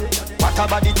there gal. What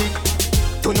about the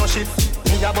tick? Do no shift.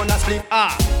 Me a bonus split.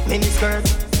 Mini skirt.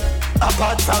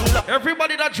 Apart from love.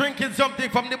 Everybody that drinking something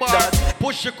from the bar,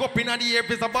 push your cup in the air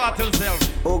if it's a bottle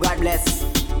self. Oh God bless.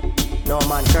 No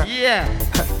man, sir. Yeah.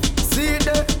 See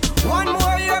the one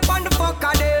more year on the fuck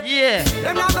again. Yeah.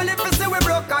 Them not gonna live to see we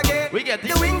broke again. We get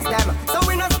the wings them, so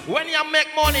we not. When you make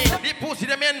money, the pussy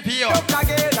them envy you. Broke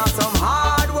again, and some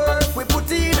hard work we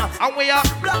put in. And we are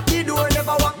block the door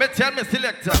never walk. Me tell me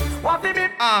selector. What fi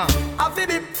bip? Fi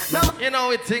bip. You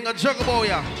know it's thing a jug about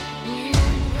ya.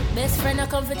 Best friend I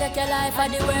come to take your life are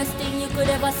the worst thing you could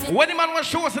ever see. When the man was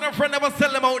show us and a friend never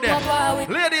sell them out there.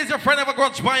 Ladies, your friend never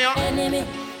grudge by ya. Enemy.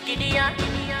 Gideon.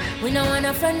 We don't want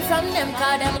a friend from them,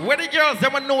 cause them. Where the girls, they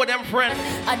will know them friend.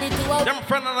 I did two out. Them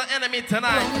friend are the enemy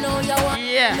tonight. I know you want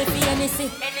yeah. Me feel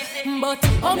anything. But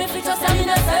how me fit just I'm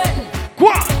not certain.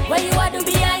 What? Where you are to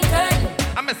behind curtain.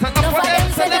 I'm a son of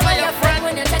them, so them are your friend.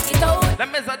 When you check it out.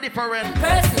 Them is a different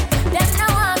person. Them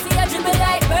now want to see you dribble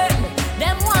like burden.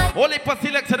 Them want. Only for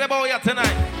selector them out here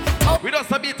tonight. We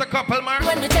just a beat a couple man.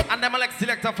 And them like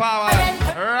selector forward.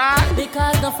 Right?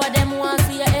 Because none of them want to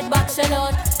see your head back shell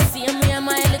out. See me and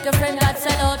my little friend that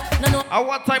sell out. No. At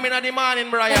what time in the morning,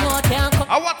 Brian?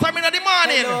 At what time in the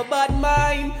morning? Hello, bad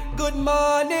mind. Good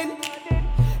morning.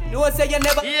 You say you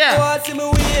never want to see me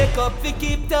wake up. We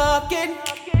keep talking.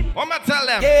 What am I tell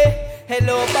them? Yeah.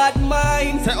 Hello, bad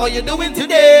mind. Say, how you doing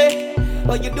today?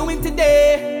 How you doing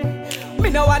today? Me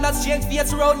no wanna change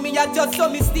face around me, I just so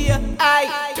me stay.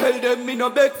 I tell them me no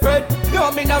big friend.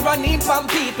 No, me no running from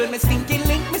people. Me stinking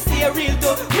link, me stay real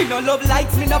though. Me no love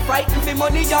lights, me no frighten for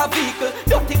money or vehicle.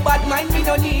 Dirty bad mind, me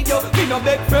no need you. Me no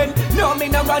big friend. No, me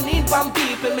no running from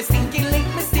people. Me stinking link,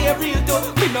 me stay real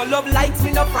though. Me no love lights,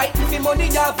 me no frighten for money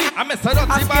or vehicle. I'm a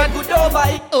dirty bad. Good over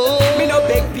it. Me no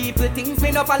beg people things.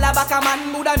 Me no follow back a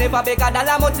man. Woulda never beg a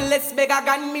dollar, much less beg a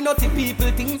gun. Me no tip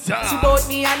people things. She bout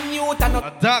me and you, and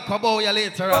not dark about you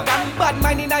later on. Bad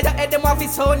mind in your head, them off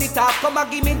his own it up. Come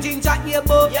and give me ginger here,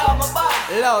 bro. Yeah, my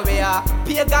bad. Love ya.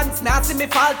 Pagans now see me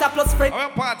falter plus friend.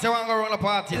 I'm party, I want to go run a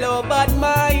party. Hello, bad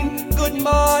mind. Good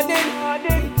morning.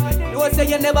 You say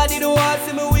you never did want to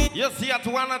see me weak. You see at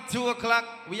 1 or 2 o'clock,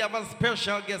 we have a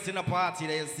special guest in the party.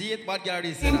 There you see it, bad girl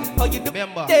this.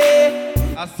 Remember,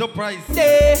 a surprise.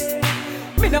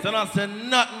 Me no say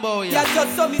nothing about you. Yeah,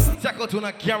 just so me check out on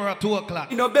a camera 2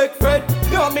 o'clock. You know big friend.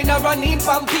 No, me no running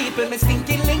from people. Me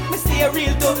stinking link, me stay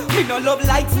real though. Me no love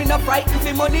lights, me no frighten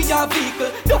for money or vehicle.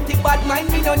 Dirty bad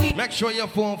mind, me no need. Make sure your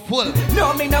phone full.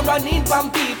 No, me no running from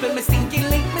people. Me stinking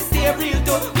link, me stay real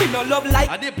though. Me no love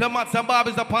lights. A diplomat and Bob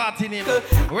is a party name.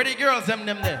 Where the girls them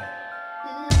there?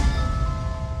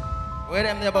 Where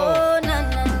them there, boy? Oh, na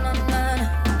na na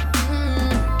na.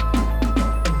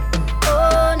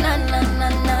 Oh, na na na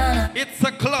na. It's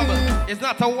a club. It's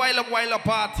not a while up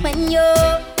party. When your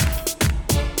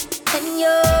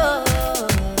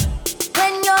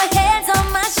head's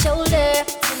on my shoulder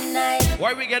tonight.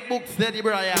 Why we get books steady,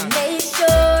 Brian? Make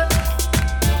sure.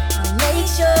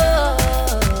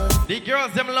 The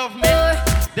girls them love me.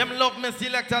 Them love me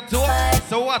selector too.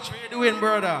 So watch what you doing,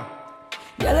 brother.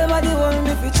 Girl, everybody want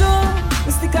me for true.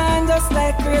 We stick on just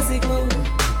like crazy glue.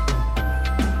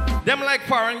 Them like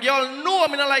foreign girl, no,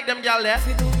 me not like them girl there.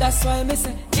 That's why me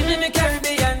say, give me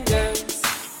Caribbean girls.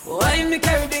 Why me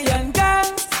Caribbean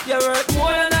girls? You're worth more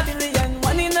than $1 billion,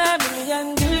 $1 in a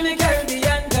million. Give me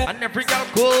Caribbean girls. And every girl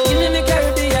cool. Give me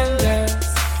Caribbean girls.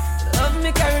 Love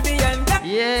me Caribbean girls.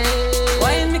 Yeah.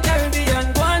 Why me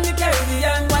Caribbean? Go on me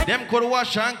Caribbean. Why? Them could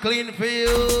wash and clean for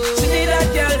you. She need a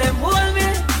girl, them hold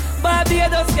me.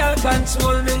 Barbados girl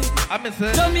control me. I miss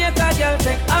it. Jamaica girl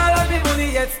take all of me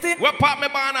money yet still. Where pop me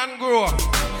born and grow?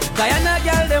 Guyana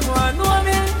girl them want know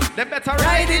me. They better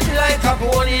ride it like a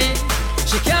pony.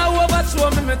 She can't overthrow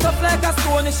me, me tough like a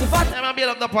stone. She fat. Let me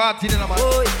build up the party then, man.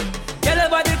 Oh, girl, your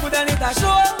body good and it a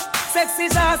show. Sexy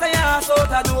sauce and your ass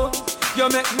out a door. You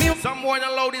make me. Some more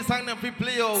than loud this song them fi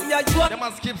play out. Yeah, you them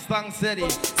must skip song steady.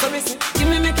 So me say, give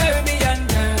me Caribbean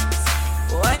girls.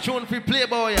 What? Tune fi play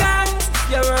boy.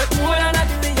 You're worth more than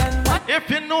 $1 billion. What? If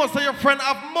you know so your friend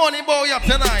have money boy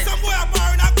tonight. Some boy a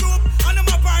bar in a group and them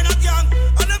a bar in a gang.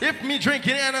 If me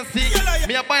drinking Hennessy,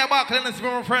 me a buy a bottle of Hennessy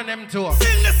for my friend them too.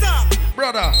 Sing the song.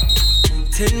 Brother.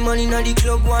 10 money in the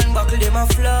club, one buckle, them a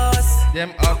floss.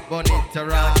 Them up bunny to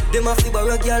rock. Them a fi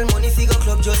borrow girl money figure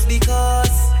club just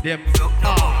because. Them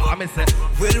I miss it.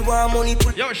 Well, want money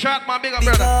put. Yo, shot my bigger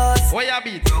brother. Where you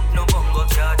beat? No bongo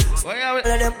chat. Where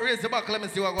you raise the buckle? Let me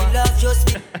see what go on. Love just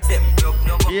them.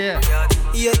 Yeah.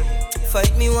 Yeah.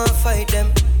 Fight me, want fight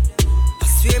them. I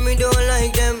swear me don't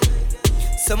like them.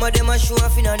 Some of them a show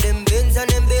off in a them Benz and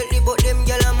them Bentley, but them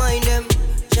gyal a mind them.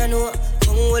 You know,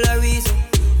 come all a reason.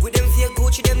 With them fake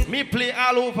Gucci, them. Me play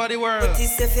all over the world.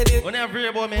 Whenever you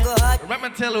about me, let me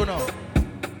tell you now.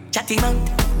 Chatty man,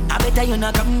 I better you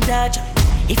not come touch.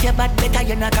 If you're bad, better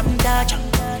you not come touch.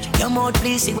 Your mouth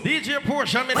please. DJ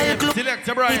Porsche, me name,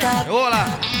 Selector Brian.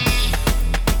 Hola.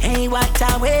 Hey, what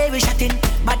a way we shot in.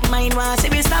 But mine was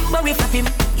if we stop, but we flap him.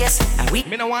 Yes, and we.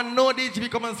 Me no want no DJ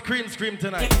come and scream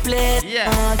tonight. Play. Yeah.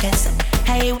 Yes.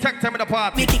 Hey, take time in the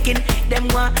party. We kicking them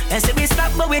one. And say we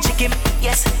stop, but we chicken.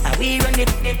 Yes, and we run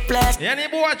the place. Any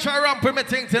boy try ramp with me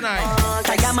thing tonight.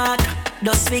 Tiger mark,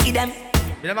 just feed them.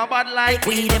 Them a bad like.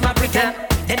 We them a pretend.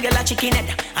 Them girl a chicken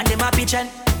head, and them a pigeon.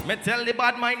 Me tell the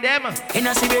bad mind them. In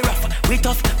a see we rough, we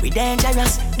tough, we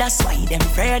dangerous. That's why them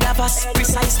afraid of us.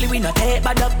 Precisely we not take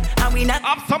bad up, and we not.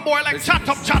 Up some boy like chat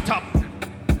up.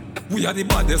 We are the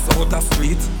baddest out of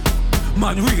street.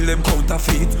 Man real them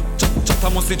counterfeit. Chatter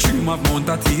must the dream of mount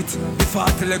a teeth. The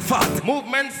fat leg fat.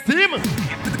 Movement steam.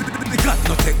 The God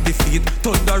no take defeat.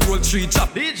 Thunder roll tree chop.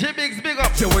 DJ Biggs big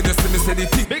up. Yeah, when you see me say the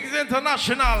thing. Biggs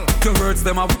International. The words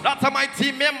them up. That's my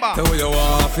team member. Say what you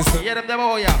want, officer. Yeah, them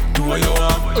oh yeah. Do what you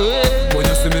want. When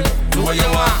you see me, do what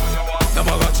you want.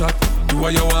 Never got chat. Do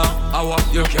what you want. I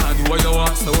want you can't do what you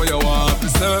want. Say what you want,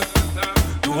 officer.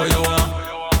 Do what you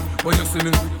want. When you see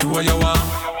me, do what you want.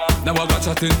 Never got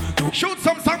chatting. Shoot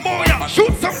some boya.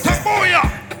 Shoot some boya.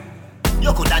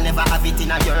 You coulda never have it in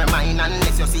your mind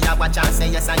unless you see a watch and say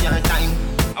yes on your time.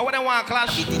 I wouldn't want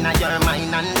clash. Have it in your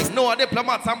mind unless no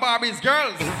diplomats and Barbies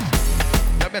girls.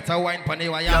 You better wine for the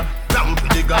wire. Ramp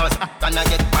with the girls, gonna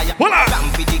get fire.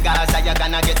 Ramp with the girls, you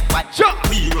gonna get fire. Sure.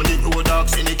 We running road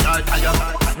dogs in the car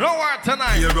tire. No war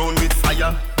tonight. You run with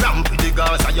fire. Ramp with the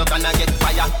girls, you gonna get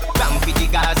fire. Ramp with the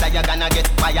girls, you gonna get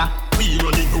fire. We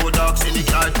running road dogs in the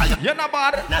car tire. You're not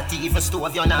bad. Not even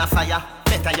stove, you're not fire.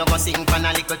 Better you go sing for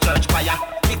a little church choir.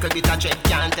 Little bit of dread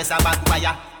can't test a bad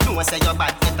wire. No say you're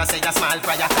bad, better say a small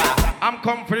fryer. I'm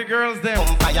come for the girls them.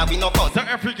 Come fire, we no cut. So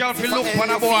every girl feel look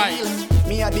for a boy.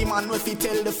 Me a the man with it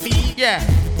tell the feel. Yeah.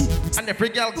 And every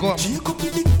girl come.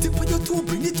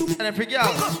 And every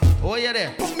girl. Oh yeah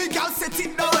there. Put me girl set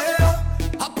it down here.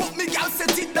 I put me girl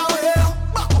set it down here.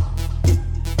 Back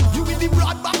up. You with the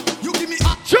broad back. You give me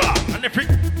a. Sure. And every.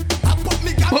 I put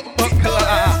me girl set it down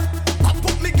here. I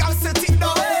put me girl set it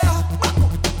down here. Back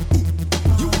up.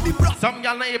 You with the broad. Some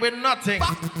girl not even nothing.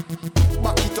 Back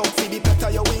it up for the better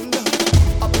your wing.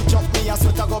 I put up me a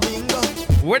sweat I go bingo.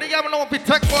 Where the girl know if it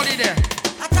take body there?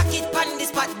 Attack it pan this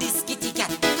spot this kitty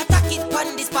cat. Attack it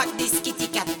pan this spot this kitty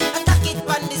cat. Attack it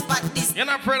pan this spot this. You're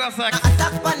not afraid of sex?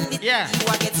 Attack pan this. Yeah.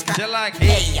 You a get scratched. You like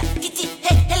hey kitty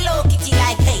hey hello kitty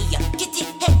like hey kitty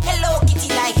hey hello kitty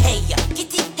like hey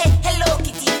kitty hey hello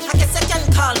kitty. I guess I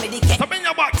can call me the cat. Come in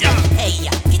your back, yeah. Hey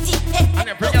kitty hey. And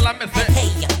every girl I miss it.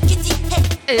 Hey kitty hey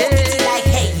kitty like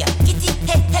hey kitty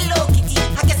hey hello kitty.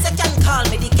 I guess I can call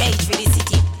me the cage for the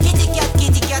city.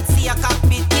 Kitty cat see a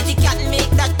cockpit. Kitty cat make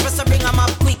that person bring 'em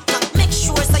up quick. Make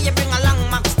sure so you bring a long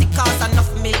map stick cause enough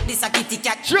milk. This a kitty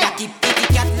cat. Sure. Kitty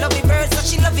cat love the birds so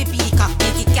she love the peacock.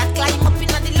 Kitty cat climb up in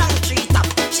the long tree top.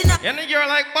 She not. Any girl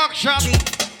like buckshot.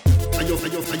 Try your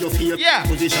fear yeah.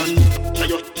 Position. Try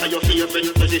your fear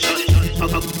position.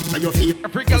 Try your fear.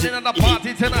 Every girl in the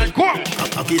party tonight. Go on.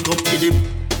 Cock it up to the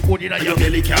food in your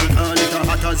belly can't call it a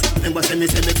hatters. Remember say me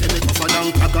tougher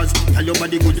than crackers. Tell your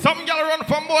body good. Some girl run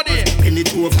from body. Pin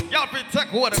it over. Y'all fit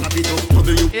take water. Slap it up.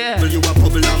 Bubble you. Yeah. Bubble you a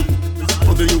bubble lamb.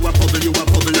 Bubble you a bubble you a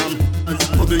bubble lamb.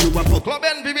 Bubble you a bubble. Club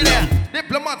and baby there.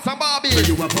 Diplomats and Barbie. Bubble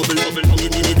you a bubble bubble.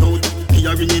 In it out. Me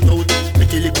a ring it out.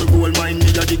 Make a little gold mine.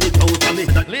 Me a dig it out. I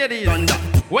make that. Ladies.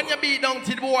 When you beat down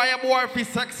to the boy, your boy fi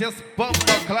success,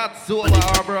 bumper clot sober,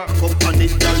 bro. Up on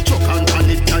it, girl, choke on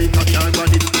it, girl, touch your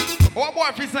body. Oh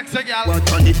boy fi sexy, girl.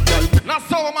 What on it, girl? Not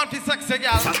so man fi sexy,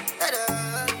 girl.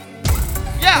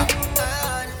 Yeah.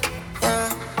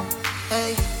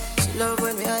 Hey, she love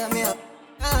when me hire me up.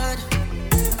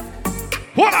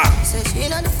 Hold on. Say she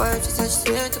not the first, she said she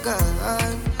swear to God.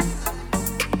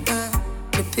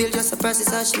 The pill just a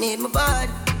process, and she need my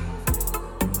body.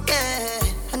 Yeah.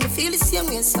 And I feel the same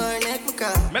way, so her neck me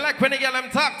cry. Me like when the girl them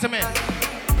talk to me.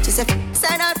 She said,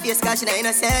 sign her face, cause she not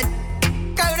innocent.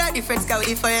 Cause we not different, cause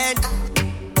we different.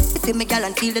 If you make girl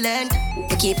and feel the land,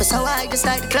 they keep us so high, just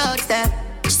like the clouds there.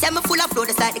 She said me full of flow,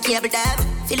 just like the cable dam.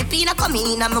 Filipina come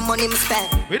in, and my money me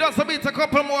spend. We just a beat a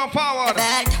couple more forward.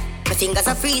 My fingers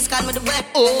are freeze, call me the web.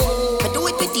 Oh, I do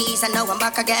it with these, and now I'm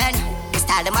back again. I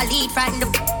style them, I lead from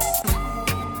the...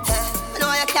 No,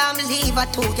 I can't believe I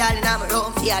told y'all in my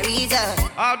room for a reason.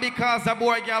 All because a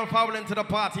boy girl foul into the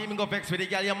party, even go vex with the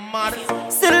girl, you mad.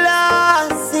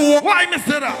 Selassie. Why me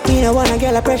say that? Me no wanna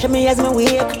girl a pressure me as me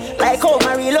wake. Like how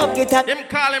my real love get up. Him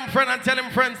call him friend and tell him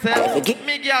friend say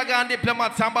me girl gone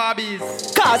diplomats and Barbies.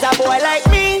 Cause a boy like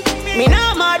me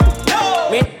no mad. No.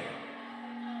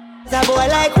 A boy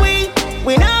like we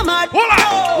no mad.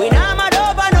 We no mad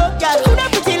over no girl. Coulda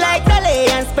pretty like Dolly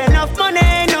and spend enough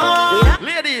money, no.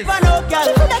 Ladies,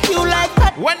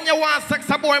 when you want sex,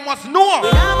 a boy must know.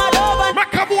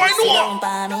 Make a boy know.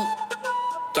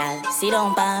 Girl, sit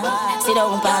down, pa. Sit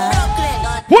down,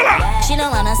 pa. Voila! She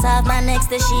don't wanna serve man next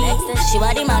to she. She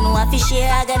want the man who have to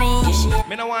share agony.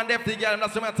 Me no want deputy girl,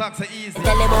 that's why I talk so easy.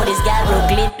 Tell about this girl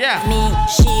Brooklyn. Yeah. Me,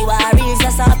 she worries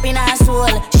just up in her soul.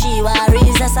 She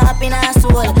worries just up in her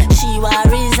soul. She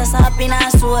worries just up in her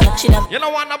soul. She never. You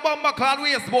don't want a bumper called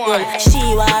waist boy.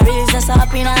 She worries just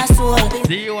up in her soul.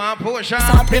 See you want push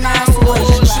up in her soul.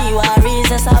 She worries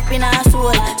just up in her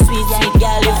soul. Sweet, sweet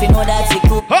girl, if you know that's it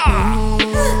cool.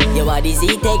 Your body's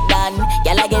take down.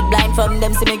 Girl, I get blind from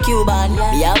them, see me Cuban.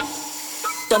 Yup.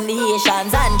 Some the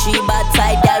Haitians and three bad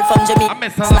side girl from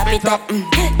Jamaica. Slap it up,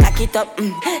 tack it up,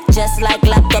 just like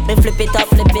laptop and flip it up,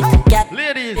 flip it. Girl,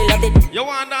 ladies, love it. You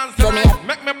want dance tonight?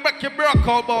 Make me break your broke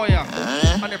out, boy.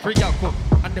 And the free girl come,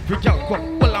 and the free girl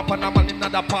come. Pull up on a man in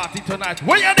another party tonight.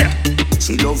 Where you there?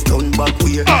 She love turn back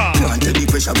way. Can't tell the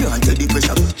pressure, can't tell the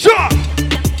pressure. Sure.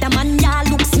 The man ya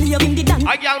look slave in the dance.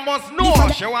 A girl must know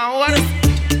she want what?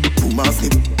 Boom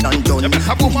flip, and done.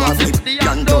 Boom flip,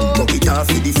 and done. Buck it off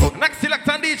with the fuck. Next select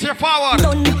and DJ forward.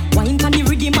 Done. Wine pan the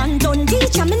rhythm and done.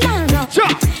 DJ me now. Sure.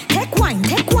 Take wine,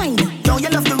 take wine. Don't you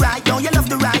love the right? Don't you love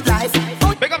the right life?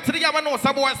 Big up to the guy who knows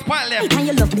some boy spoil them. And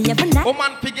you love me every night.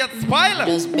 Woman forget spoil.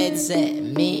 Just bed say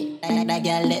me and that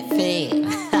girl let fail.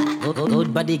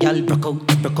 Good body girl, broke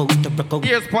out.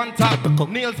 Ears contact,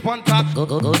 nails contact.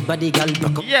 Good body girl,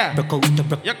 broke out. Yeah.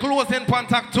 Your clothes in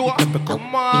contact too.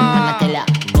 Come on.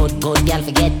 Good girl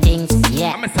forget things.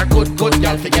 Yeah. I'm a good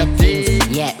girl forget things.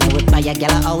 Yeah. We would buy a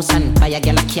girl a house and buy a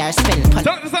girl a car spend.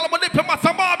 Tell us all about diplomats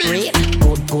and Barbies.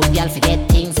 Good girl forget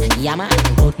things. Yeah man.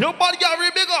 Good. Your body girl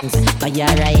really big up. Buy a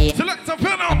ride. Select some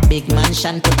film. Big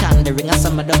mansion put on the ring of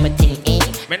some of them thing.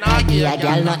 Me nah give a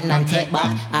girl nothing and take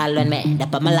back. All when me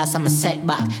that put my last I'm a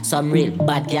setback. Some real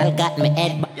bad girl got me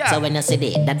head back. Yeah. So when I see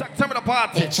that some of the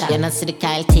party. You know see the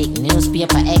Kyle take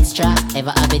newspaper extra.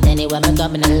 Ever have it anywhere me go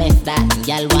me no left that.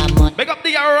 Girl want money. Big up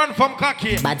the run from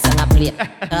cocky. Bad song I play.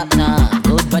 Up now.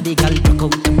 Good body girl broke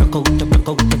out.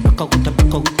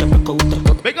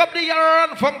 Big up the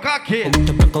run from cocky.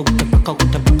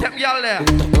 Get me all there.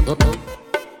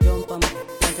 Jump on,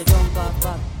 jump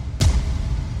up.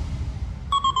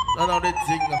 No, they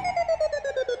sing.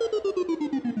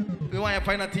 We want to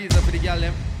find a teaser for the girl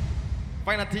them.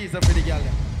 Find a teaser for the girl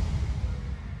them.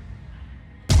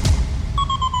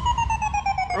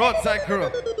 Roadside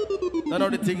crew. No,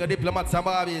 the thing, a diplomats and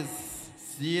Barbies.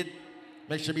 See it?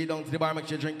 Make sure you be down to the bar, make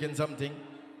sure you're drinking something.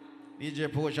 DJ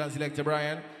Potion, Selector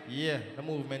Brian. Yeah, the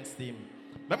Mvmt team.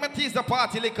 Let me tease the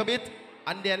party a little bit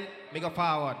and then we go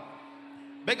forward.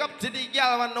 Big up to the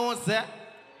girl who knows that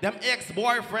them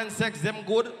ex-boyfriend sex them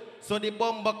good. So the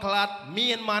bomber clot,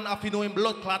 me and man have to know in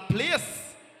blood clot place.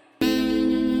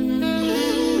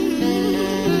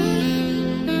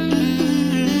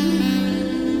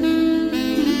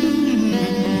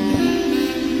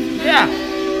 Yeah.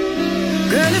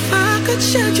 Girl, if I could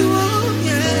shed you all,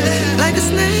 yeah, like a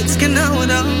snake next can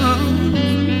hold on.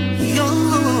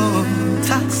 You're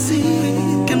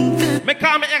toxic and dead. Me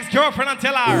call my ex-girlfriend and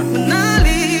tell her. When I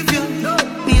leave you,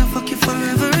 me I fuck you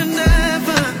forever and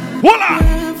ever. Voila!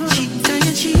 Cheat on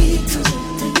your cheek,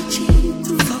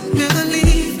 fuck me and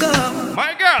leave go.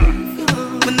 My girl.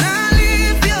 When I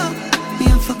leave you, me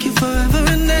I fuck you forever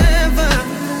and ever.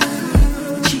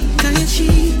 Cheat on your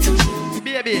cheek.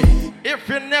 Baby, if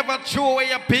you never throw away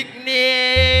your picnic.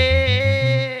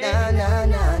 Na na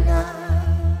na na.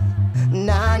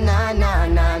 Na na na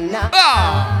na na.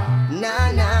 Ah!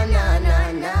 Na na na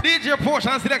na na. DJ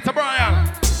Portion Selector Brian.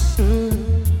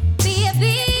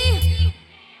 Baby.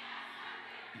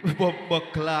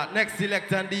 Buckler. Next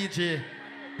selector and DJ.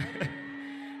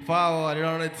 Forward, you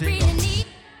know the thing.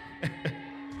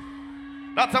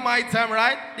 That's my time,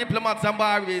 right? Diplomats and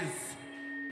Barbies.